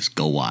Geek, just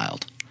go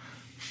wild,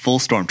 full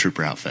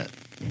Stormtrooper outfit.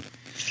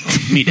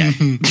 Me day.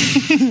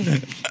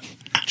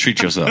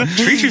 Treat yourself.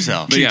 Treat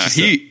yourself. But yeah,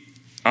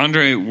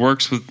 Andre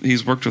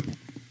he's worked with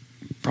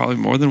probably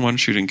more than one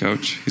shooting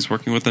coach. He's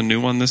working with a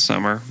new one this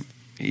summer.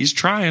 He's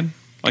trying.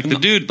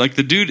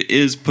 The dude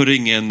is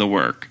putting in the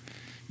work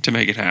to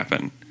make it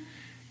happen.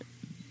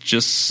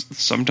 Just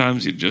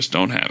sometimes you just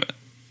don't have it.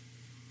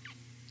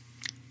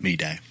 Me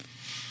day.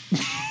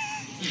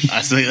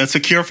 That's a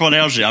cure for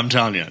analogy. I'm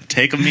telling you.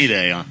 Take a me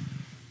day on.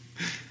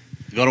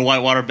 Go to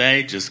Whitewater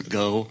Bay. Just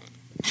go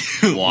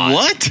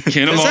What?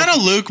 Cannonball- Is that a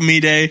Luke me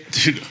day?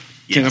 Dude, yes.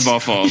 Cannonball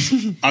Falls.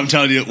 I'm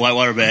telling you,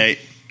 Whitewater Bay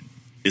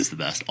is the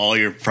best. All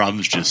your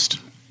problems just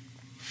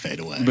fade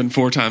away. Been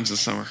 4 times this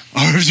summer.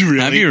 Have you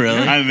really? Have you really?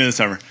 I haven't been this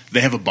summer.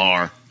 They have a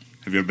bar.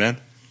 Have you ever been?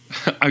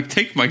 I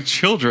take my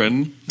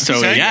children. So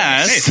Say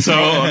yes. So,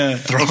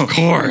 of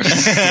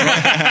course. no,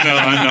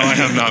 I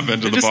have not been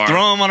to the Just bar.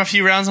 throw them on a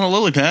few rounds on the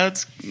lily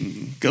pads.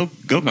 Go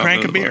Not crank been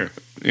a to the beer. bar.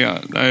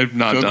 Yeah, I have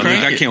not Go done crank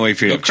that. I can't wait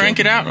for you Go to crank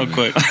it out real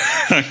quick.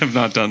 I have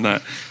not done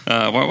that.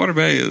 Whitewater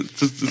Bay,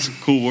 it's a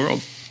cool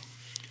world.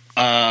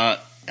 Yeah.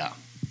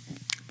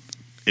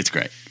 It's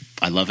great.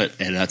 I love it,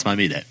 and that's my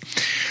me day.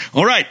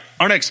 All right.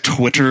 Our next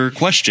Twitter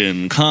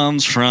question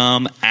comes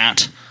from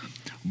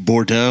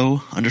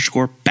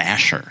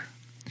 @Bordeaux_Basher,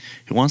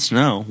 who wants to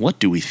know, what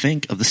do we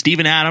think of the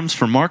Steven Adams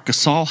for Marc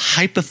Gasol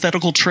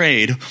hypothetical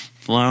trade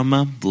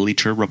from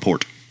Bleacher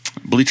Report?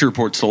 Bleacher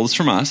Report sold this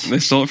from us. They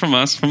stole it from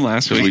us from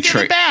last week. We, Give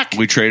it back.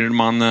 we traded them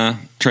on the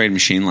trade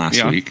machine last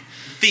Yeah. week.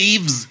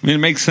 Thieves. I mean, it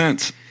makes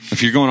sense.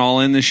 If you're going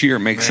all in this year, it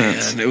makes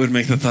sense. And it would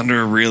make the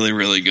Thunder really,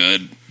 really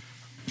good.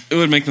 It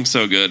would make them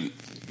so good.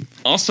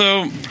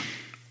 Also,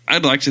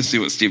 I'd like to see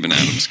what Steven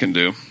Adams can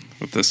do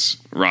with this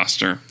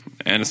roster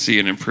and to see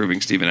an improving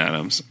Steven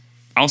Adams.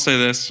 I'll say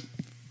this.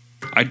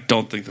 I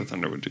don't think the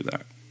Thunder would do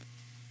that.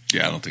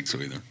 Yeah, I don't think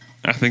so either.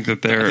 I think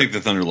that I think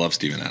the Thunder love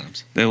Steven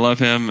Adams. they love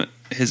him.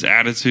 His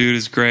attitude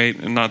is great.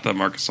 And not that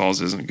Marc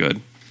Gasol's isn't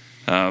good.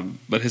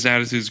 But his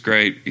attitude is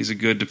great. He's a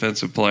good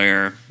defensive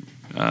player.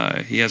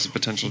 He has the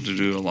potential to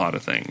do a lot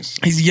of things.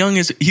 He's young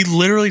as he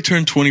literally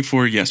turned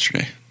 24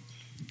 yesterday.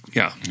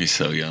 Yeah, He's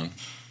so young.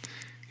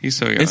 he's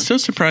so young. It's so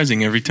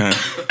surprising every time.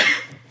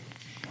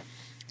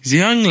 He's a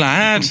young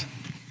lad.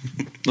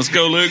 Let's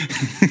go, Luke.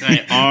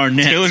 Okay, our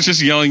next Taylor's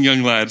just yelling,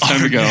 young lad. It's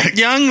time to go.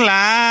 Young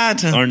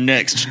lad. Our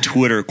next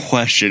Twitter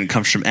question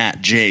comes from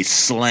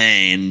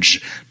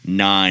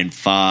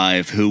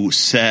 @JSlange95, who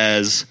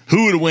says,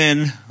 who would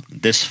win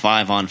this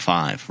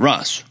 5-on-5?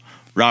 Russ,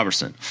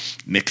 Robertson,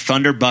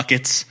 McThunder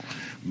Buckets,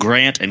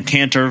 Grant and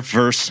Cantor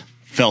versus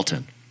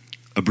Felton,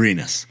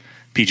 Abrinas,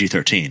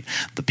 PG-13,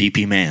 the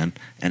PP Man,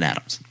 and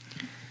Adams.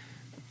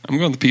 I'm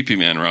going with the PP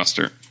Man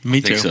roster. Me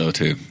I think too. so,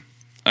 too.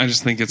 I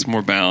just think it's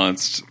more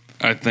balanced.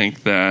 I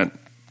think that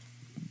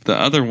the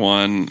other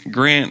one,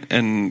 Grant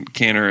and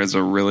Cantor, is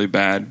a really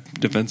bad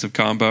defensive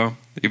combo.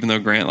 Even though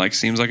Grant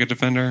seems like a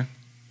defender,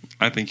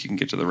 I think you can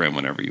get to the rim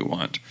whenever you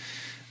want.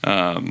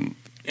 And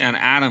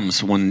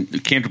Adams, when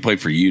Cantor played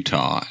for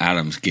Utah,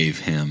 Adams gave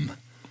him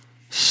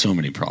so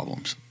many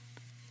problems.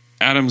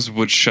 Adams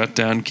would shut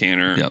down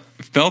Cantor. Yep.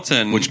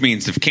 Felton, Which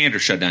means if Cantor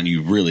shut down,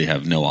 you really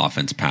have no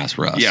offense past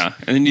Russ. yeah,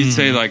 and then you'd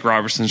say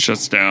Robertson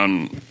shuts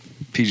down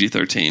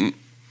PG-13,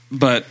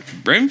 but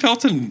Raymond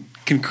Felton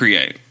can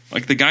create.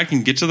 The guy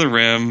can get to the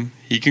rim,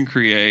 he can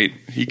create,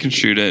 he can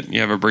shoot it. You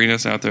have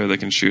Abrinas out there that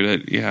can shoot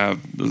it. You have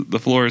the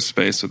floor is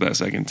spaced with that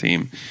second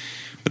team.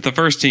 With the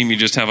first team, you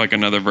just have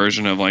another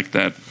version of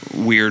that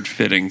weird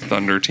fitting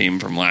Thunder team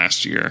from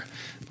last year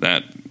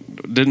that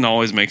didn't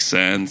always make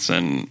sense.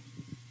 And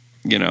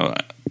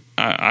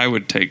I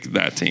would take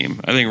that team.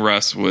 I think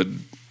Russ,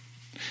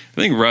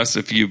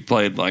 if you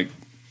played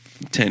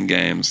 10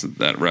 games,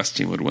 that Russ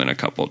team would win a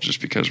couple just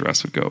because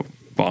Russ would go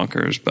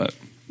bonkers. But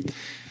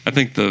I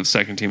think the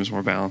second team is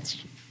more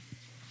balanced.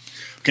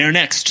 Okay, our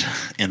next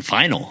and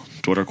final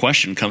Twitter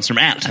question comes from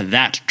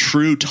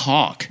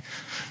 @ThatTrueTalk,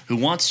 who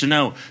wants to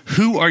know,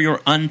 who are your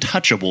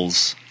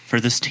untouchables for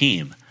this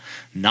team?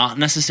 Not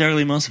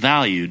necessarily most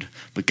valued,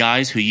 but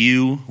guys who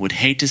you would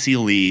hate to see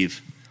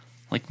leave,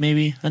 like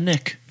maybe a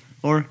Nick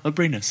or a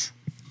Abrinas.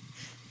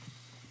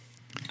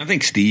 I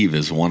think Steve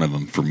is one of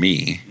them for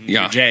me.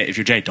 Yeah. If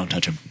you're Jay, don't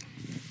touch him.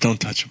 Don't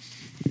touch him.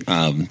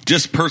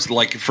 Just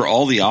for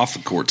all the off the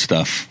court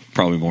stuff,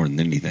 probably more than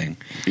anything.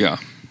 Yeah.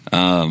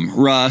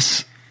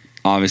 Russ,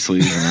 obviously,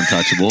 is an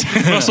untouchable.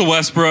 Russell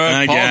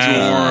Westbrook,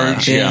 Paul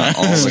George, Yeah,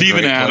 all the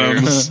Steven great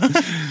Adams.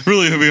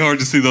 Really, it'd be hard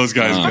to see those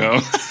guys go.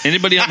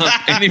 Anybody on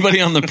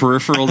the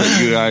peripheral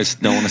that you guys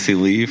don't want to see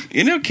leave?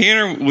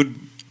 Cantor would.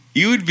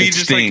 You would be It'd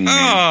just sting,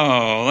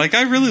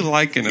 I really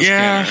like Enes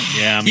Yeah. Kanter.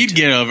 Yeah, me You'd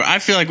get over it. I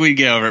feel like we'd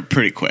get over it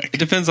pretty quick. It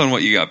depends on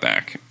what you got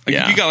back.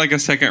 Yeah. If you got a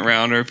second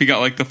rounder, if you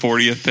got the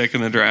 40th pick in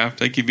the draft,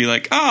 you'd be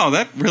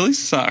that really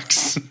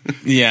sucks.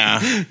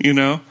 Yeah.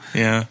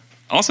 Yeah.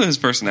 Also, his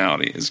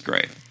personality is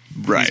great.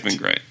 Right. He's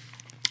been great.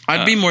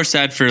 I'd be more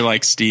sad for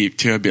Steve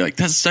too. I'd be like,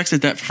 that sucks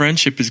that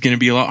friendship is going to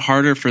be a lot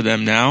harder for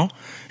them now.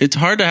 It's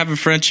hard to have a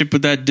friendship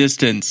with that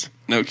distance.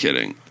 No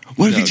kidding.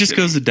 What if No he just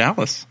kidding. goes to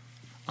Dallas?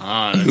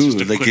 that's Ooh,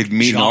 just a they quick could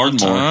meet in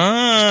jaunt.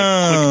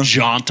 Ardmore. Quick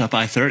jaunt up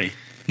I-30.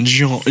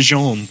 Jaunt.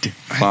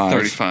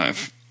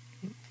 35.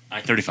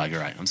 I-35, you're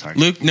right. I'm sorry.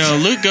 Luke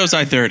goes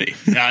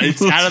I-30. Yeah,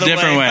 it's out of the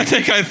Different way. I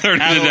think I 30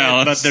 Out to of the way,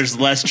 Dallas. but there's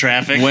less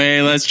traffic.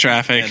 Way less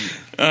traffic.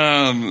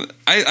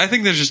 I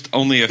think there's just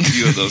only a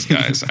few of those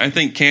guys. I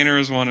think Cantor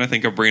is one. I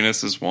think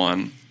Abrinas is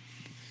one.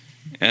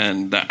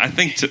 And I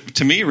think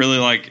to me, really,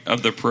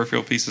 of the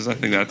peripheral pieces, I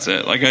think that's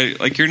it.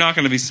 You're not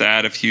going to be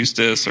sad if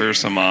Hustis or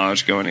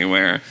Samaj go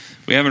anywhere.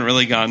 We haven't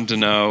really gotten to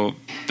know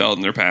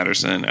Felton or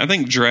Patterson. I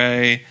think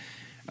Dre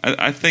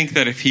I think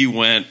that if he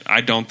went,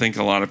 I don't think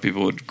a lot of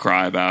people would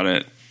cry about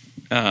it,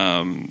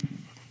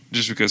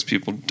 just because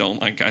people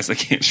don't like guys that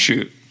can't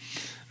shoot.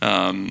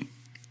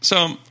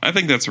 So I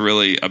think that's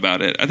really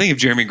about it. I think if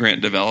Jeremy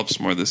Grant develops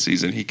more this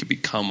season, he could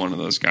become one of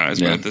those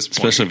guys. Yeah, But at this point,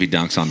 especially if he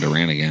dunks on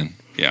Durant again.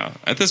 yeah,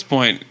 at this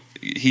point,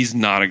 he's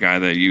not a guy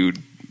that you'd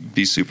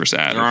be super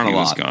sad There if aren't he a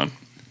was lot. gone.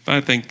 But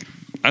I think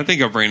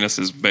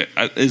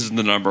Abrines is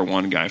the number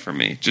one guy for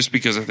me, just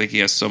because I think he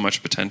has so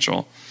much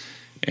potential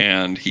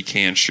and he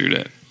can shoot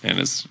it, and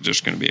it's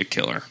just going to be a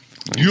killer.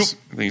 I think it's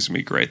going to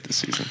be great this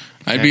season.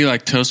 I'd be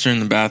like toaster in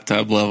the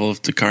bathtub level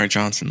if Dakari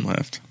Johnson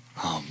left.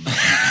 Oh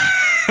man!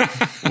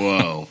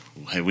 Whoa!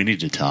 Hey, we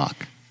need to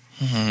talk.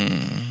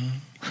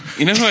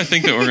 You know who I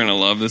think that we're going to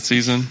love this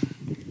season?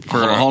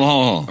 Hold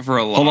on. For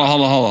a lot Hold of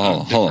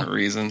on. different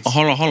reasons.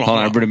 Hold on.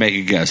 Everybody make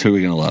a guess. Who are we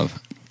going to love?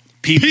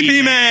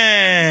 PP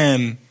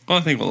Man. Well,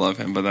 I think we'll love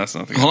him, but that's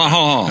not the guy.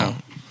 Hold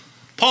on.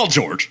 Paul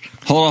George.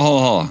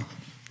 Hold on.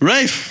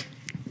 Rafe.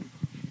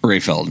 Ray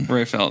Felton.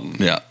 Ray Felton.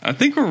 Yeah. I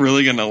think we're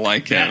really going to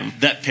like him.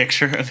 That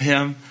picture of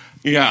him,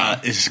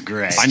 is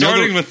great.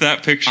 Starting with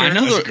that picture. I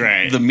know That's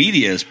great. the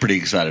media is pretty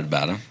excited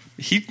about him.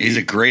 He's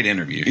a great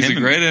interview. He's a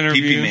great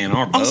interview. PP Man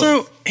are both.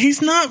 Also,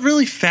 he's not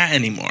really fat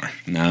anymore.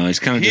 No, he's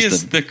kind of He just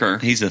is thicker.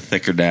 He's a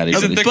thicker daddy.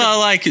 He's a but thicker- But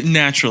like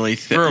naturally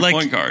thick. For a like,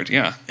 point guard,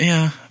 yeah.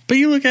 yeah. But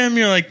you look at him,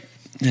 you're like,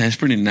 yeah, he's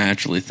pretty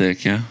naturally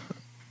thick. Yeah,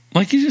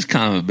 like he's just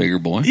kind of a bigger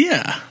boy.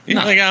 yeah.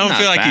 Not- like I don't not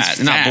feel like fat. he's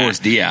fat. Not Boris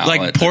Diaw, Like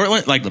but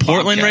Portland, the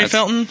Portland Ray Bobcats.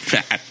 Felton,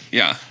 fat.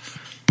 Yeah.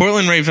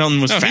 Portland Ray Felton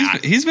was No,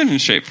 fat. he's been in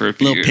shape for a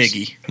few Little years.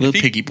 piggy. If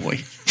he- Piggy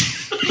boy.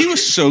 He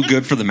was so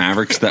good for the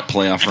Mavericks that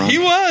playoff run. He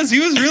was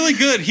really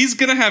good. He's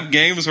going to have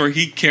games where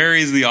he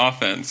carries the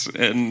offense,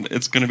 and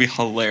it's going to be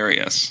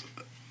hilarious.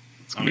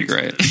 It's going to be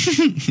great.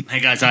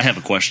 Hey guys, I have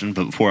a question,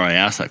 but before I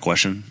ask that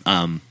question,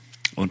 I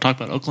want to talk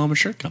about Oklahoma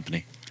Shirt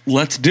Company.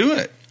 Let's do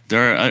it.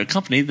 They're a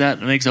company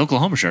that makes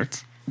Oklahoma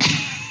shirts,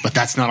 but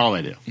that's not all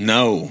they do.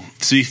 No,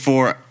 See,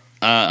 for is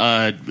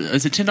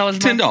it $10 a month?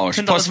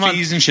 $10 plus a month,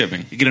 fees and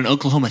shipping you get an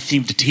Oklahoma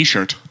themed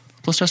T-shirt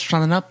plus just for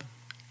signing up.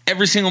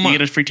 every single You month.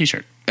 get a free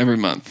T-shirt. Every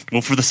month.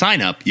 Well, for the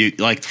sign up, you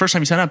like the first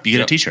time you sign up, you get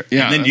Yep. a T-shirt,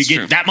 Yeah, and then you that's get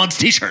true. that month's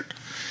T-shirt.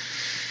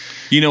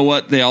 You know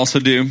what they also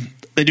do?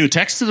 They do a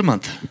Texas of the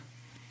month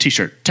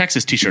T-shirt,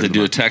 Texas T-shirt. They of the do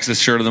a month. Texas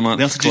shirt of the month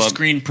They also do club.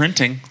 screen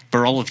printing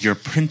for all of your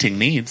printing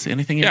needs.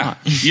 Anything you Yeah,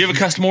 want. you have a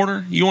custom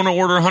order. You want to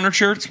order 100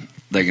 shirts?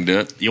 They can do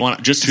it. You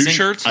want just Two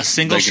shirts? a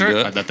single They can do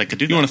shirt? it. I bet they could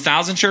do You that. want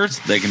 1,000 shirts?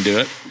 They can do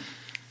it.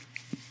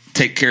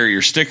 Take care of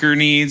your sticker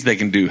needs. They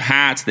can do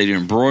hats. They do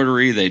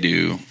embroidery. They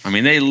do. I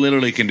mean, they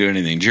literally can do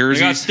anything. We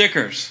Jerseys. got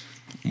stickers.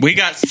 We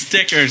got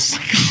stickers.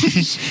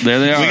 There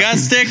they are. We got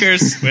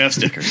stickers. We have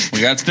stickers.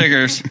 We got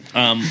stickers.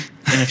 And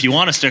if you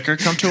want a sticker,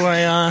 come to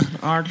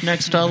our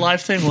next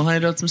live thing. We'll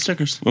hand out some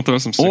stickers. We'll throw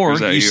some Or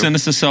stickers at you send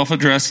us a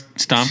self-addressed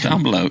stamped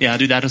envelope. Yeah, I'll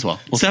do that as well.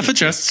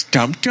 Self-addressed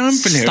stumped envelope.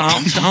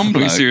 Stamped We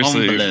envelope.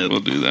 seriously Envelope. will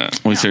do that.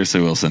 We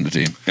seriously will send it to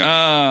you.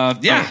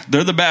 Yeah,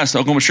 they're the best.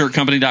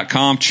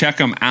 OklahomaShirtCompany.com. Check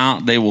them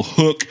out. They will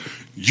hook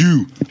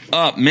you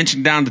up.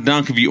 Mention Down to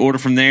Dunk if you order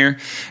from there,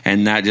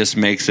 and that just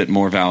makes it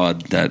more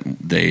valid that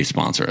they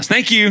sponsor us.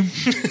 Thank you.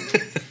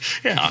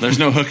 Yeah. There's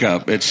no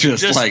hookup. It's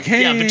just like,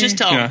 hey. Yeah, but just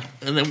tell Yeah.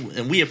 them.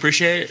 And we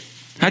appreciate it.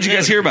 How'd you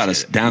guys hear about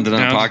us? Down to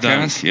Dunk Down to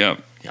done. podcast?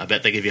 Yep. I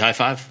bet they give you a high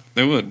five.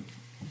 They would.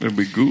 It'd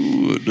be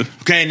good.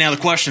 Okay, now the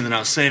question that I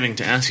was saving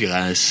to ask you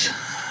guys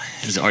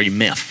is, are you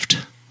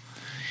miffed?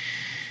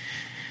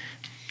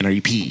 And are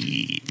you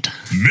peeved?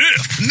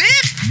 Miffed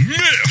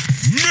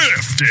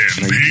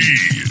and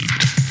peeved.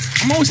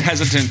 I'm always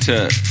hesitant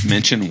to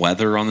mention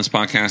weather on this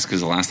podcast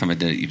because the last time I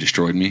did it, you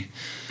destroyed me.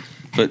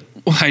 But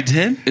I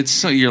did? it's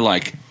so you're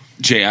like,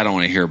 Jay, I don't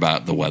want to hear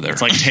about the weather.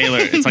 It's like Taylor.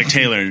 It's like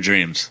Taylor in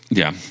Dreams.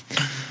 yeah.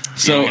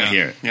 So, Yeah.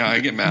 Hear it. Yeah, I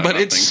get mad but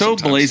about it's things so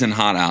sometimes. blazing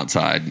hot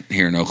outside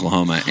here in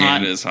Oklahoma,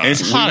 and It is hot.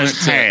 It's hot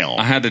as hell.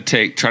 I had to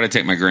try to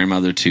take my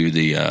grandmother to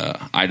the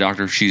eye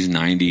doctor. She's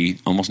 90,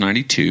 almost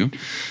 92,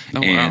 Oh,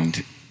 wow.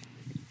 and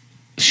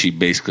she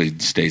basically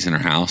stays in her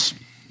house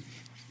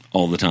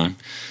all the time.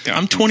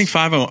 I'm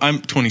 25.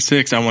 I'm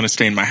 26. I want to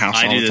stay in my house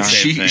I all do the the time.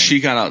 same thing. She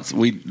got out.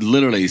 We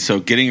literally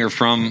getting her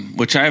from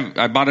which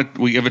I bought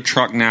we have a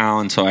truck now,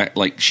 and so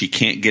she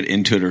can't get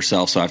into it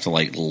herself, so I have to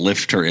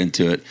lift her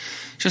into it.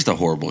 Just a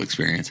horrible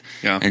experience.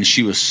 Yeah. And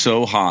she was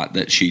so hot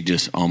that she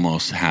just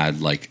almost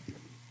had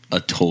a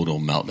total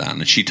meltdown.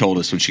 And she told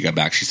us when she got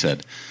back, she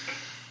said,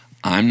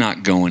 I'm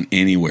not going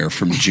anywhere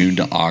from June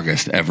to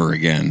August ever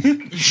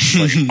again.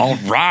 All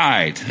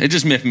right. It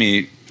just miffed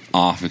me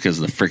off because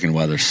the freaking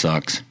weather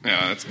sucks.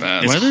 Yeah, it's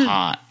bad. It's Weather-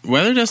 hot.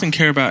 Weather doesn't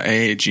care about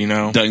age, you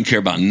know. Doesn't care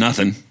about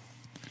nothing.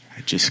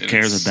 It just It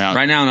cares is. about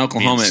Right now in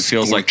Oklahoma, being it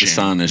feels like the scorching.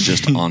 sun is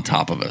just on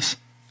top of us.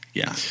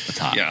 Yeah, it's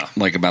hot. Yeah,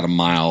 Like about a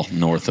mile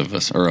north of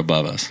us or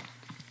above us.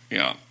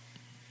 yeah.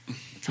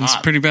 It's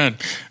hot. pretty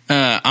bad.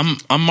 I'm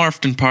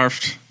marfed and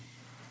parfed.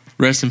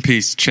 Rest in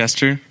peace,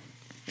 Chester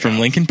from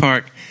Lincoln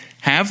Park.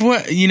 Have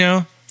what you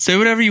know. Say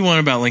whatever you want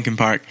about Lincoln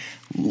Park.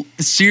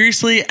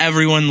 Seriously,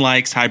 everyone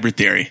likes Hybrid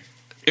Theory.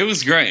 It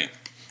was great.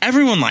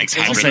 Everyone likes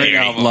I'll Hybrid say Theory.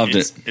 album. Loved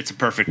it's, it. It's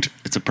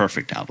a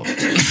perfect album.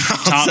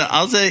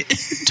 I'll say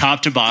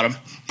Top to bottom,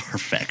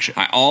 perfection.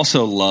 I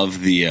also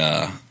love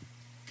the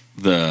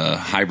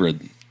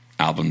hybrid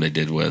album they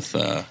did with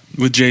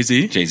with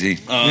Jay-Z. Jay-Z.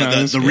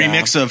 The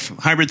remix of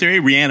Hybrid Theory,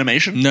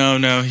 Reanimation.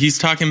 No, he's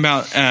talking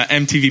about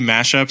MTV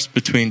mashups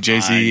between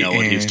Jay-Z I know and...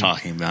 what he was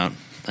talking about.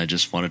 I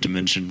just wanted to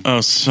mention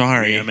Oh,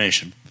 sorry.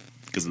 Reanimation.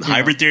 Because the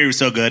Hybrid Theory was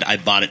so good, I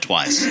bought it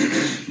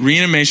twice.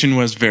 Reanimation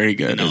was very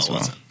good No, as it well.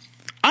 wasn't.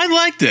 I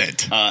liked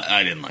it.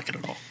 I didn't like it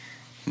at all.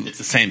 It's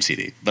the same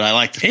CD, but I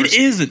like the It first.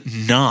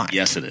 is not.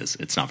 Yes, it is.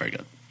 It's not very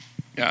good.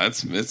 Yeah,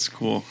 it's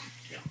cool.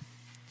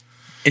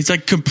 It's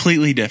like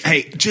completely different.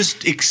 Hey,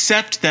 just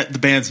accept that the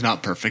band's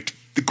not perfect.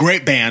 The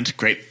great band,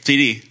 great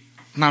CD,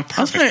 not a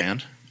perfect Okay.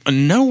 band.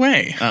 No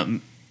way.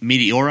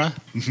 Meteora,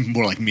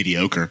 more like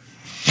mediocre.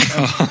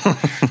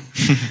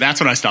 That's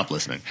when I stopped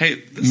listening.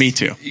 Hey, Me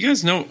too. You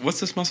guys know what's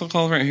this muscle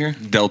called right here?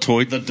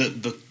 Deltoid.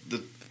 The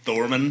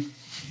Thorman.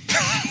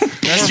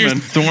 That's your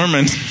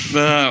Thorman.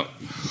 The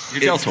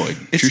Your deltoid.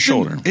 It's your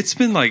shoulder. It's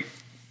been like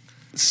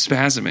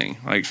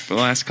spasming like the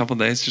last couple of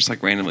days, just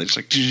like randomly, just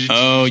like.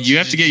 Oh, you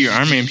have to get your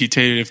arm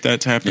amputated if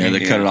that's Yeah, happening.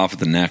 they cut it off at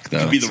the neck, though.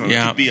 Could be the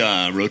Yeah. could be a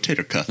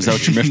rotator cuff. Is that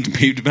what you're miffed and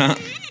peeved about?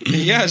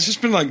 Yeah, it's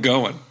just been like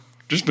going,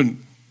 just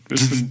been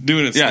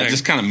doing its Yeah, thing. it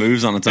just kind of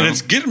moves on its own. and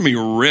it's getting me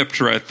ripped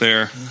right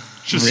there.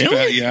 Just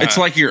Really? yeah, It's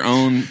like your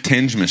own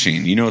tinge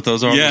machine. You know what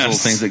those are? Yes. Those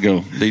little things that go.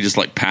 They just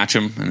like patch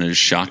them and they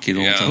just shock you the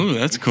whole Yeah. time. Ooh,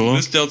 that's cool.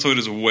 This deltoid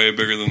is way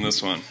bigger than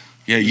this one.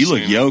 Yeah, you look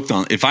Same. yoked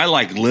on. If I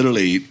like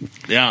literally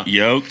Yeah,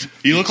 yoked,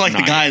 you look like the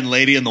Nice. guy in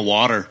Lady in the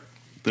Water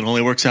that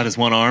only works out his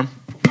one arm.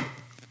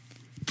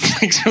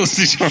 Thanks for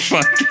listening to our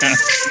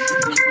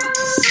podcast.